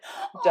weird,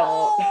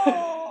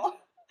 don't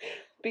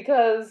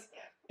because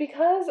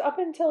up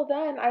until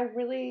then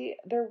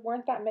there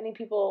weren't that many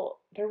people.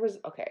 There was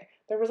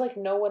like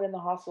no one in the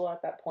hostel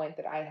at that point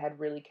that I had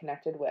really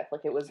connected with.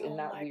 Like it was in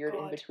that weird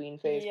in between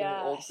phase when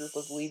the old group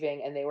was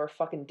leaving and they were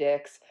fucking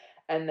dicks,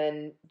 and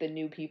then the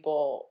new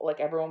people,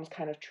 like everyone was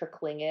kind of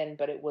trickling in,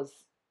 but it was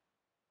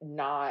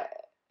not,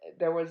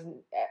 there was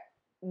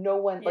no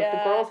one, like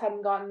the girls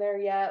hadn't gotten there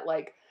yet,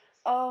 like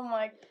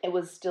it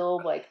was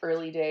still like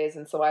early days,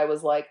 and so I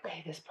was like,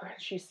 okay, this person,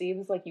 she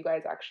seems like you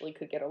guys actually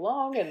could get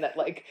along, and that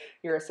like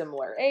you're a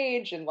similar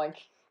age, and like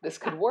this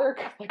could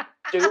work. Like,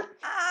 fuck it up.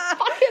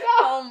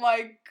 Oh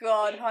my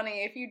god,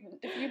 honey, if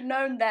you'd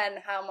known then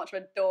how much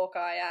of a dork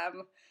I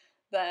am,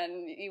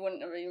 then you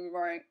wouldn't have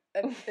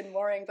been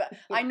worrying. But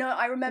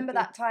I remember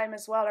that time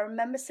as well. I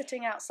remember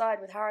sitting outside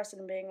with Harrison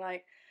and being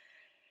like,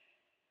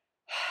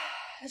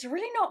 there's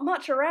really not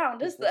much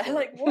around, is there?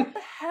 Like, what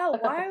the hell?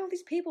 Why are all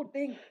these people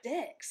being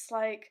dicks?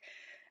 Like,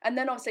 and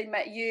then obviously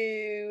met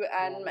you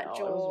and met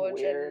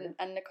George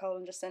and Nicole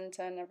and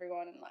Jacinta and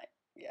everyone, and like,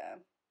 yeah,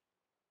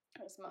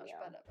 it was much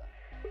better.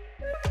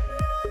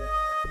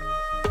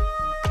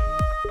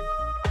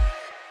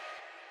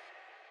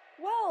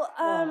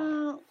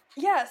 Well,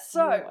 yeah.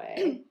 So,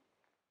 anyway.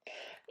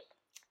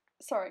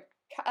 sorry.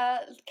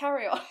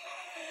 Carry on.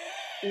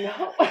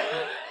 No.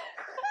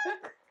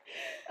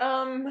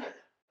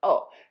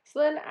 So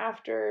then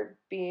after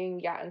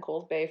being in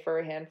Coles Bay for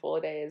a handful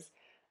of days,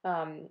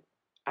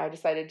 I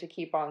decided to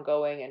keep on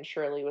going, and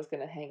Shirley was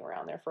going to hang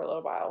around there for a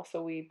little while.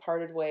 So we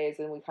parted ways,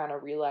 and we kind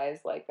of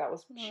realized like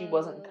she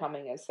wasn't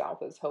coming as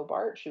south as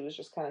Hobart. She was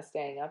just kind of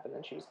staying up, and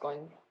then she was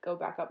going to go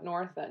back up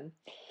north, and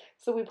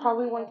so we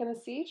probably weren't going to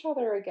see each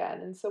other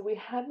again. And so we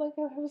had like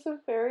it was a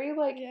very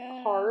like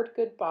hard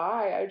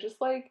goodbye. I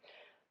just like,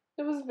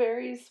 it was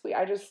very sweet.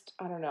 I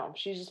don't know.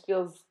 She just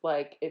feels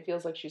like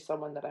she's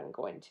someone that I'm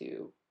going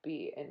to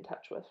be in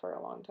touch with for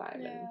a long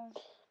time. And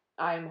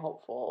I'm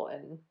hopeful,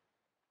 and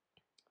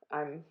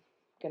I'm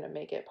going to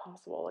make it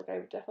possible. Like, I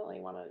definitely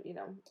want to, see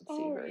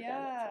her again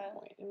at some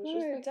point. It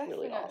was just like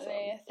really awesome.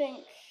 I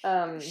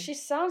think she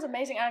sounds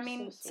amazing. I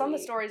mean, some of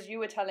the stories you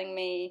were telling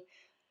me,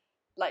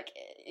 like,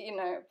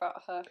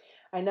 about her.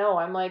 I know.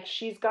 I'm like,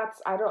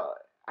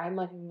 I'm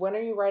like, when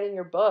are you writing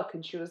your book?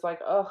 And she was like,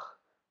 ugh.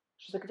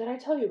 She's like, did I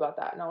tell you about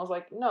that? And I was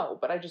like, no,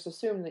 but I just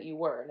assumed that you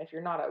were. And if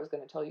you're not, I was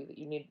going to tell you that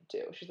you needed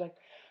to. She's like,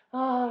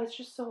 oh, it's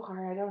just so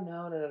hard. I don't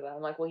know.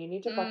 I'm like, well, you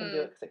need to fucking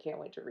do it, because I can't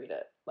wait to read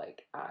it.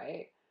 Like,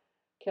 I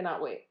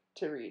cannot wait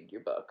to read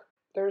your book.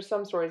 There were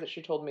some stories that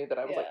she told me that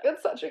I was like,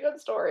 that's such a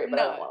good story, but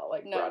I don't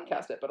want to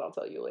broadcast it, but I'll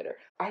tell you later.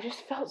 I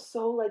just felt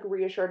so like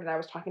reassured, and I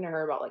was talking to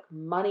her about like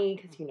money,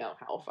 because you know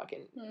how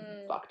fucking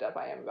fucked up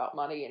I am about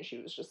money, and she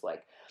was just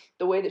like,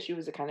 the way that she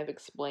was kind of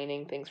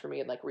explaining things for me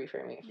and like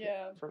reframing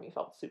it for me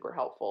felt super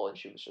helpful, and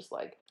she was just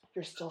like,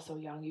 you're still so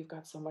young, you've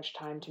got so much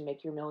time to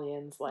make your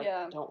millions, like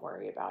don't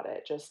worry about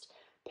it, just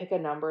pick a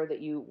number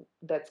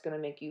that's going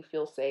to make you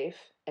feel safe,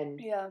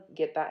 and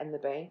get that in the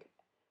bank.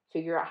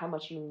 Figure out how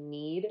much you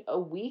need a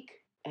week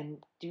and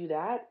do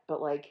that,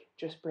 but like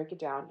just break it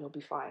down, you'll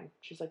be fine.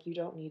 She's like, you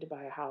don't need to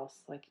buy a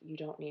house, like you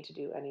don't need to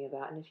do any of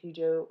that, and if you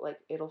do, like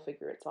it'll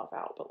figure itself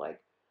out, but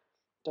like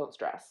don't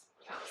stress.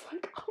 I was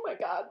like, oh my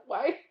god,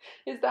 why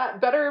is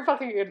that better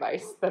fucking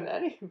advice than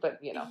any, but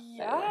Yeah,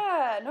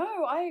 anyway.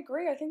 No, I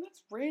agree. I think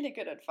that's really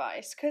good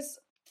advice, because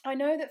I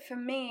know that for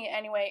me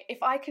anyway,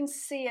 if I can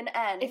see an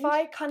end, if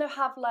I kind of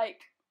have like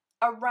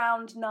a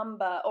round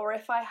number, or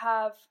if I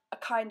have a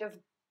kind of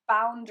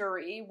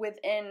boundary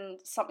within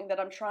something that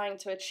I'm trying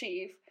to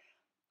achieve,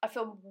 I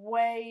feel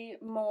way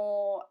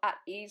more at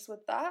ease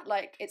with that.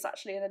 Like, it's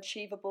actually an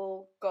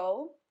achievable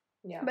goal.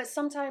 Yeah. But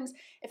sometimes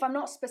if I'm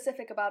not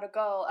specific about a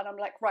goal and I'm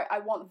like, right, I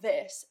want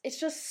this, it's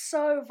just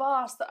so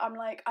vast that I'm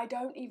like, I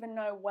don't even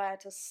know where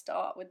to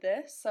start with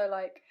this. So,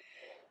 like,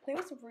 I think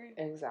that's a really...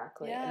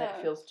 Exactly. Yeah. And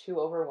it feels too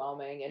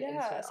overwhelming and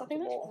Yeah, so I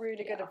think that's insurmountable.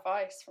 really good Yeah.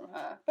 advice from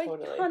her. But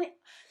Totally. honey,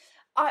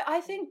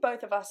 I think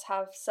both of us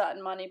have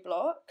certain money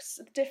blocks,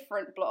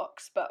 different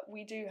blocks, but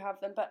we do have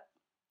them. But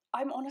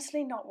I'm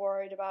honestly not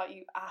worried about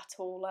you at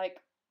all. Like,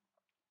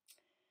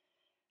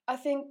 I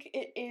think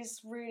it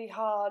is really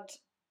hard.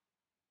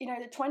 You know,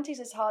 the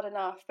 20s is hard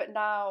enough, but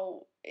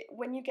now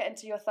when you get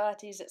into your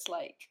 30s, it's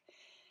like,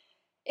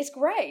 it's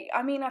great.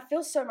 I mean, I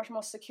feel so much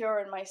more secure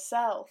in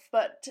myself,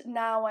 but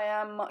now I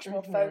am much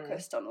more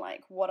focused on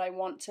like what I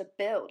want to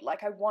build.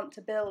 Like, I want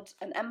to build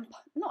an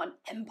empire, not an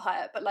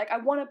empire, but like I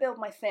want to build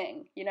my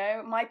thing, you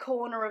know, my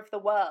corner of the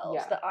world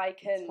that I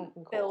can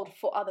build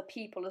for other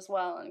people as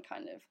well, and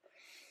kind of,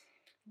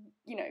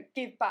 you know,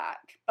 give back,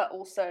 but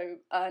also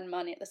earn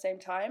money at the same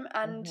time.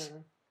 And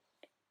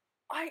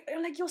I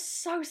like, you're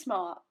so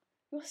smart.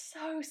 You're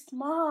so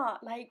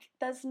smart. Like,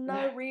 there's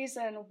no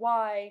reason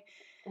why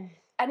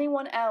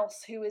anyone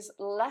else who is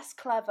less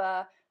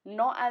clever,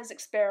 not as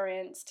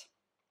experienced,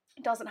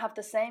 doesn't have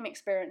the same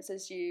experience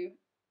as you.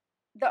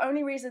 The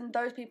only reason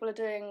those people are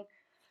doing,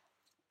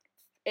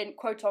 in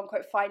quote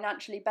unquote,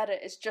 financially better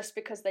is just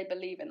because they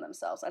believe in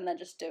themselves and they're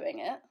just doing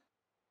it.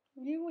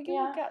 You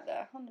will get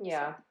there, 100%.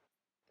 Yeah,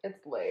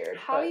 it's layered.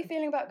 How are you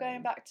feeling about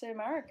going back to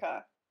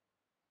America?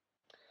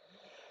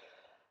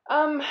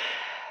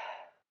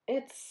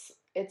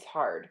 It's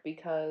hard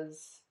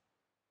because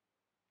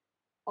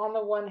on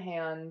the one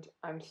hand,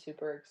 I'm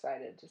super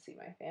excited to see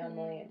my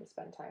family and to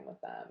spend time with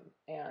them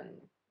and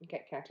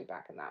get connected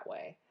back in that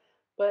way.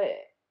 But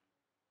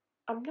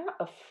I'm not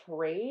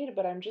afraid,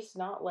 but I'm just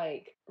not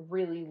like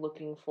really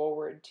looking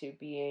forward to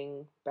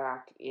being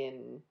back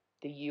in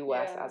the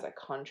US as a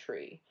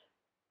country.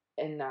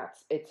 And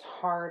it's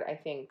hard. I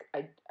think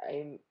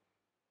I'm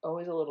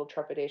always a little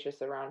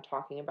trepidatious around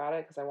talking about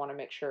it because I want to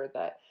make sure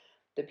that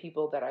the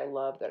people that I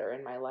love that are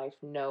in my life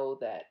know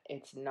that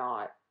it's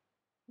not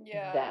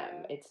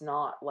them. It's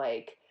not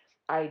like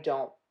I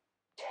don't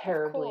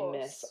terribly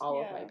miss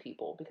all of my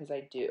people, because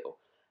I do,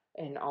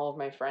 and all of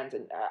my friends,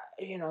 and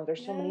you know,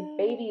 there's so many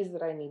babies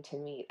that I need to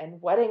meet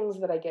and weddings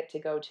that I get to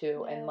go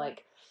to, and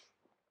like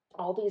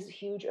all these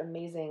huge,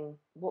 amazing,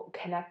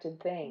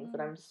 connected things that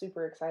I'm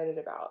super excited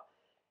about.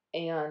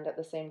 And at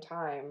the same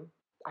time,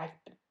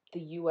 the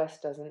U.S.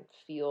 doesn't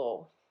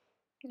feel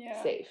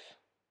safe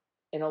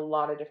in a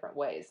lot of different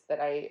ways.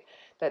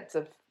 That's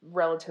a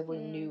relatively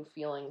new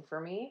feeling for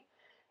me,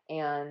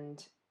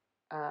 and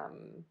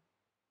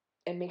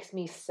it makes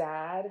me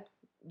sad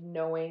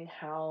knowing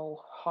how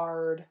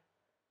hard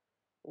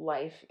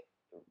life,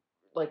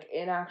 like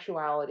in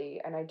actuality,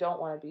 and I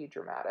don't want to be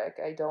dramatic.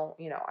 I don't,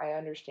 you know, I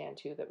understand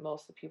too that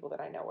most of the people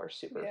that I know are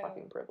super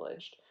fucking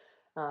privileged.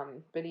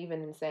 But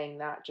even in saying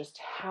that, just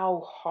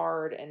how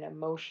hard and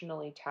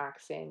emotionally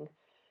taxing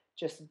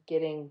just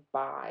getting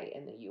by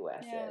in the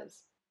U.S.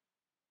 is.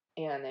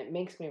 And it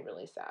makes me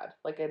really sad,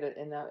 like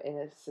in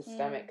a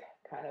systemic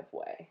kind of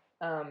way.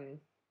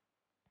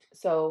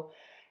 So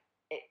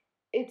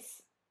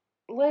it's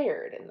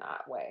layered in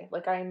that way.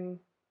 Like I'm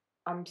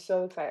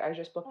so excited. I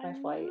just booked my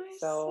flight,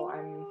 so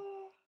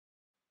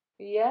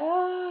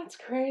yeah, it's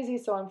crazy.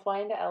 So I'm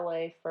flying to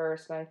LA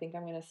first, and I think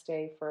I'm gonna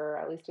stay for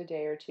at least a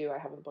day or two. I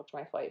haven't booked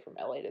my flight from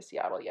LA to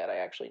Seattle yet. I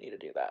actually need to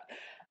do that.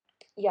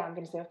 Yeah, I'm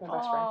gonna stay with my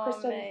best friend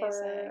Kristen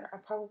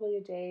for probably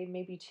a day,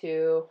 maybe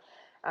two.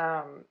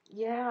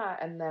 Yeah,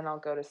 and then I'll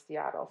go to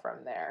Seattle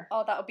from there.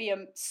 Oh, that would be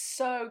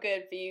so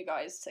good for you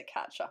guys to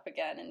catch up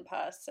again in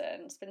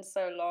person. It's been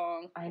so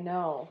long. I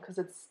know, because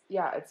it's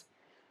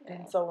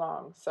been so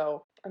long.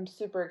 So I'm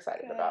super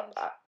excited about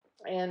that.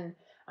 And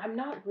I'm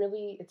not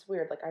really, it's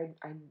weird, like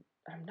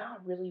I'm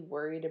not really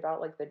worried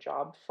about like the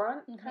job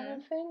front kind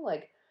of thing,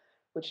 like,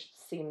 which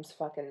seems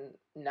fucking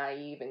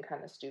naive and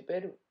kind of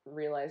stupid,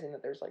 realizing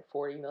that there's like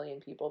 40 million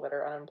people that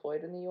are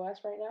unemployed in the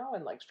US right now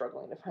and like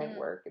struggling to find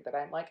work, that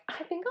I'm like,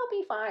 I think I'll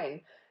be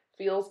fine.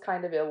 Feels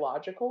kind of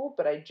illogical,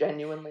 but I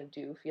genuinely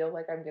do feel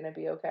like I'm gonna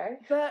be okay.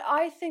 But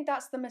I think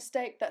that's the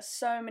mistake that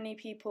so many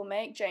people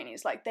make, Janie.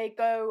 It's like they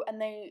go and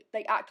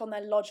they act on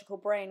their logical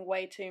brain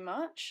way too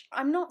much.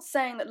 I'm not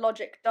saying that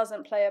logic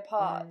doesn't play a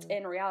part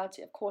in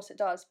reality, of course it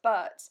does,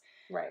 but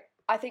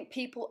I think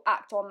people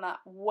act on that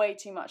way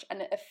too much,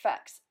 and it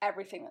affects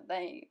everything that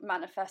they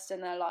manifest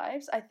in their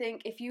lives. I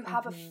think if you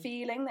have a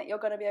feeling that you're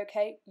going to be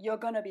okay, you're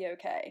going to be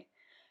okay.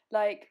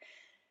 Like,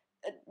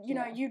 you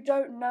know, you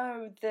don't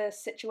know the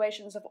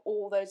situations of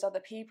all those other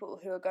people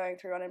who are going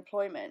through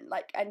unemployment,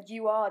 like, and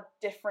you are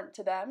different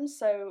to them.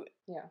 So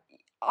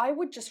I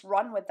would just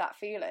run with that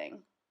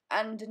feeling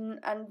and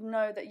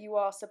know that you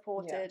are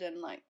supported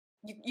and like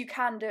you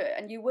can do it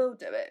and you will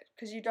do it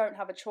because you don't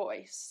have a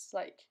choice.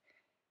 Like,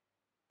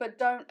 but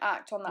don't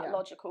act on that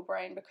logical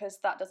brain, because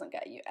that doesn't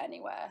get you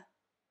anywhere.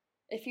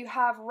 If you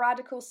have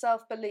radical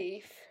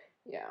self-belief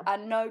Yeah.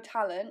 and no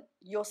talent,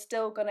 you're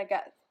still gonna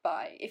get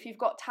by. If you've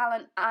got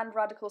talent and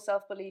radical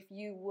self-belief,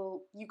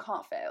 you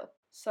can't fail.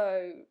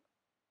 So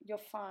you're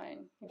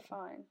fine. You're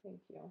fine. Thank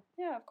you.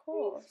 Yeah, of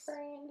course. Thanks,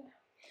 friend.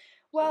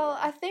 Well,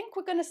 Yeah. I think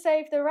we're gonna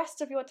save the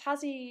rest of your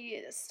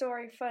Tassie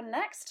story for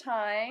next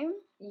time.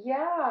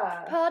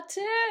 Yeah. Part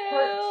 2.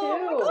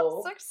 Oh my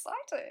god, so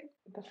exciting.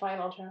 The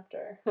final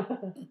chapter.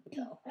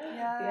 No.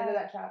 Yeah. The end of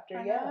that chapter.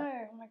 I Yeah.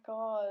 know. Oh my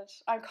god.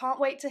 I can't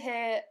wait to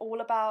hear all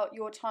about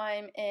your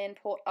time in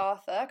Port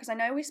Arthur, because I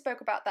know we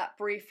spoke about that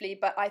briefly,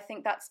 but I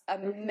think that's a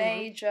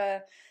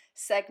major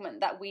segment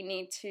that we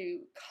need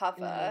to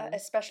cover,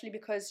 especially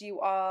because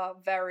you are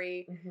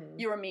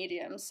you're a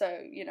medium, so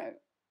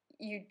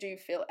you do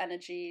feel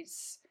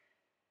energies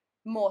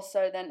more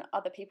so than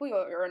other people.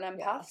 You're an empath,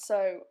 Yeah.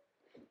 so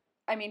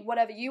I mean,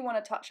 whatever you want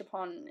to touch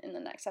upon in the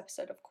next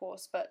episode, of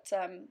course, but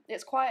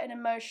it's quite an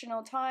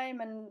emotional time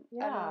and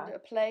a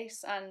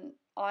place, and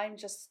I'm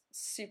just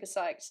super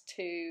psyched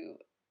to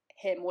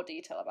hear more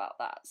detail about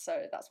that,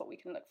 so that's what we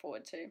can look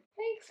forward to.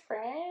 Thanks,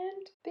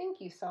 friend. Thank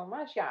you so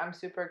much. Yeah, I'm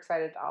super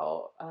excited.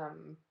 I'll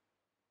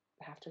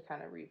have to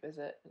kind of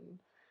revisit and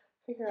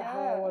figure out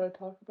how I want to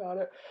talk about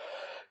it.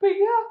 But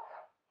yeah,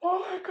 oh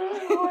my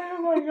god, why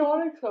am I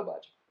yawning so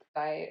much?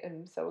 I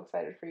am so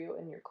excited for you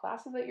and your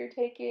classes that you're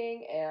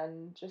taking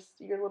and just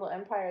your little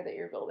empire that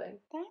you're building.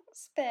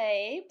 Thanks,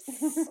 babes.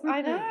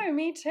 I know,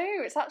 me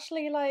too. It's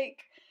actually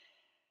like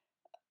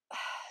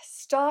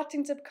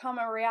starting to become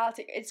a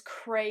reality. It's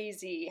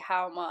crazy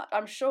how much.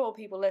 I'm sure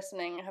people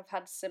listening have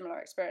had similar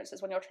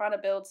experiences when you're trying to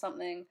build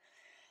something,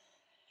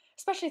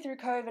 especially through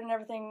COVID and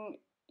everything.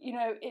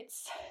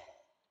 It's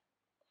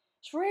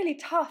really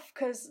tough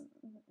because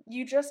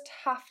you just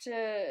have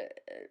to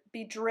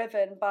be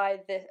driven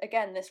by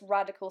this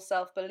radical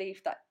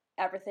self-belief that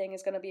everything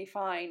is going to be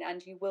fine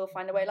and you will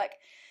find a way. Like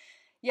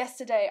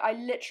yesterday, I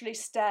literally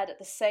stared at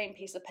the same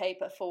piece of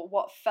paper for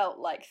what felt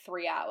like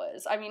 3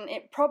 hours. I mean,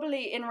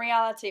 in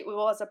reality, it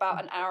was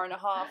about an hour and a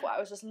half where I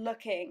was just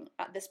looking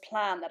at this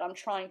plan that I'm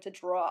trying to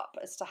draw up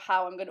as to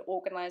how I'm going to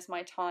organize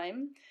my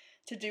time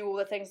to do all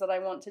the things that I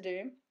want to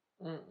do.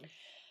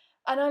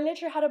 And I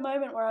literally had a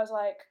moment where I was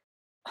like,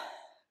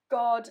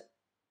 God,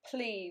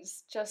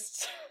 please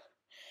just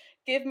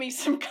give me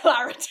some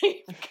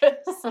clarity, because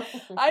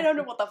I don't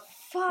know what the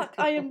fuck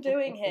I am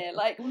doing here.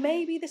 Like,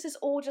 maybe this is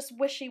all just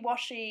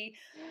wishy-washy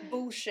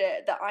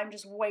bullshit that I'm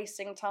just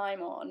wasting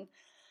time on.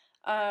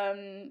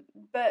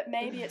 But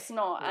maybe it's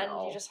not,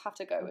 and you just have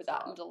to go with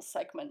that little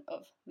segment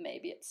of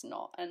maybe it's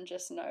not, and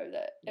just know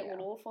that it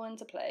will all fall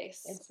into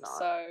place. It's not.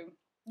 So,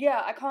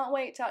 yeah, I can't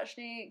wait to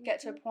actually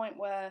get to a point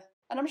where,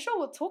 and I'm sure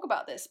we'll talk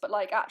about this, but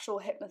like actual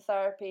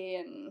hypnotherapy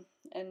and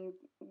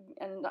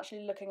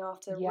actually looking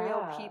after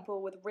real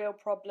people with real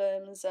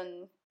problems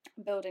and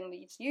building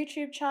these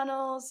YouTube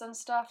channels and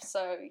stuff.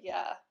 So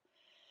yeah,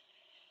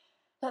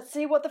 let's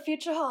see what the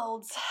future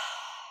holds.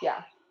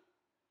 Yeah.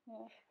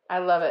 I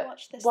love it.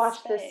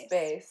 Watch this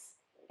space.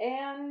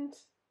 And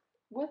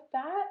with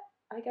that,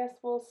 I guess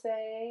we'll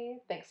say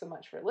thanks so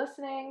much for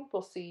listening.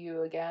 We'll see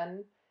you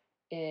again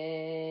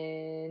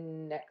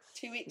in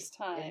 2 weeks'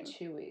 time. In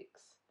 2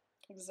 weeks.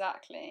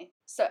 Exactly.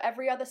 So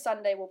every other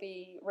Sunday we'll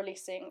be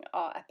releasing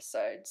our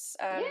episodes.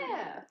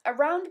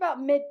 Around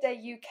about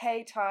midday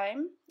UK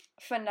time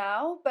for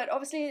now, but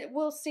obviously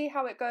we'll see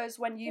how it goes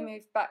when you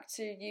move back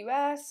to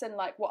US and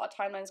like what our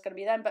timeline is going to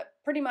be then. But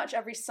pretty much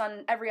every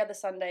other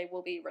Sunday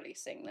we'll be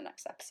releasing the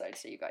next episode,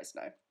 so you guys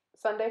know.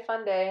 Sunday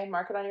fun day.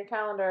 Mark it on your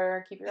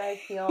calendar. Keep your eyes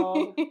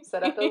peeled.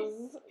 Set up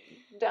those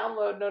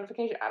download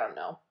notifications. I don't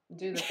know.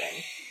 Do the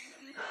thing.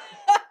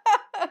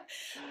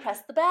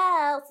 Press the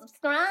bell,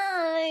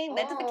 subscribe,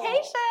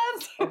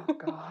 notifications. Oh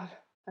God,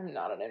 I'm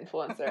not an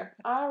influencer.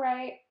 All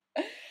right,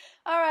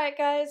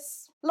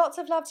 guys. Lots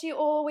of love to you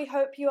all. We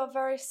hope you are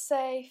very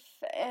safe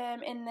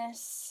in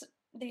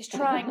these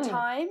trying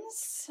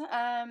times.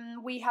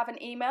 We have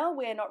an email.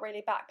 We're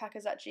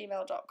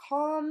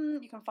notreallybackpackers@gmail.com.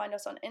 You can find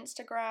us on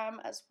Instagram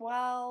as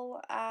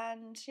well,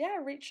 and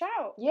reach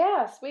out.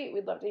 Yeah, sweet.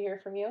 We'd love to hear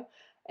from you.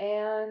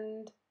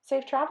 And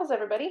safe travels,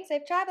 everybody.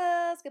 Safe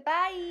travels.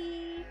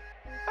 Goodbye.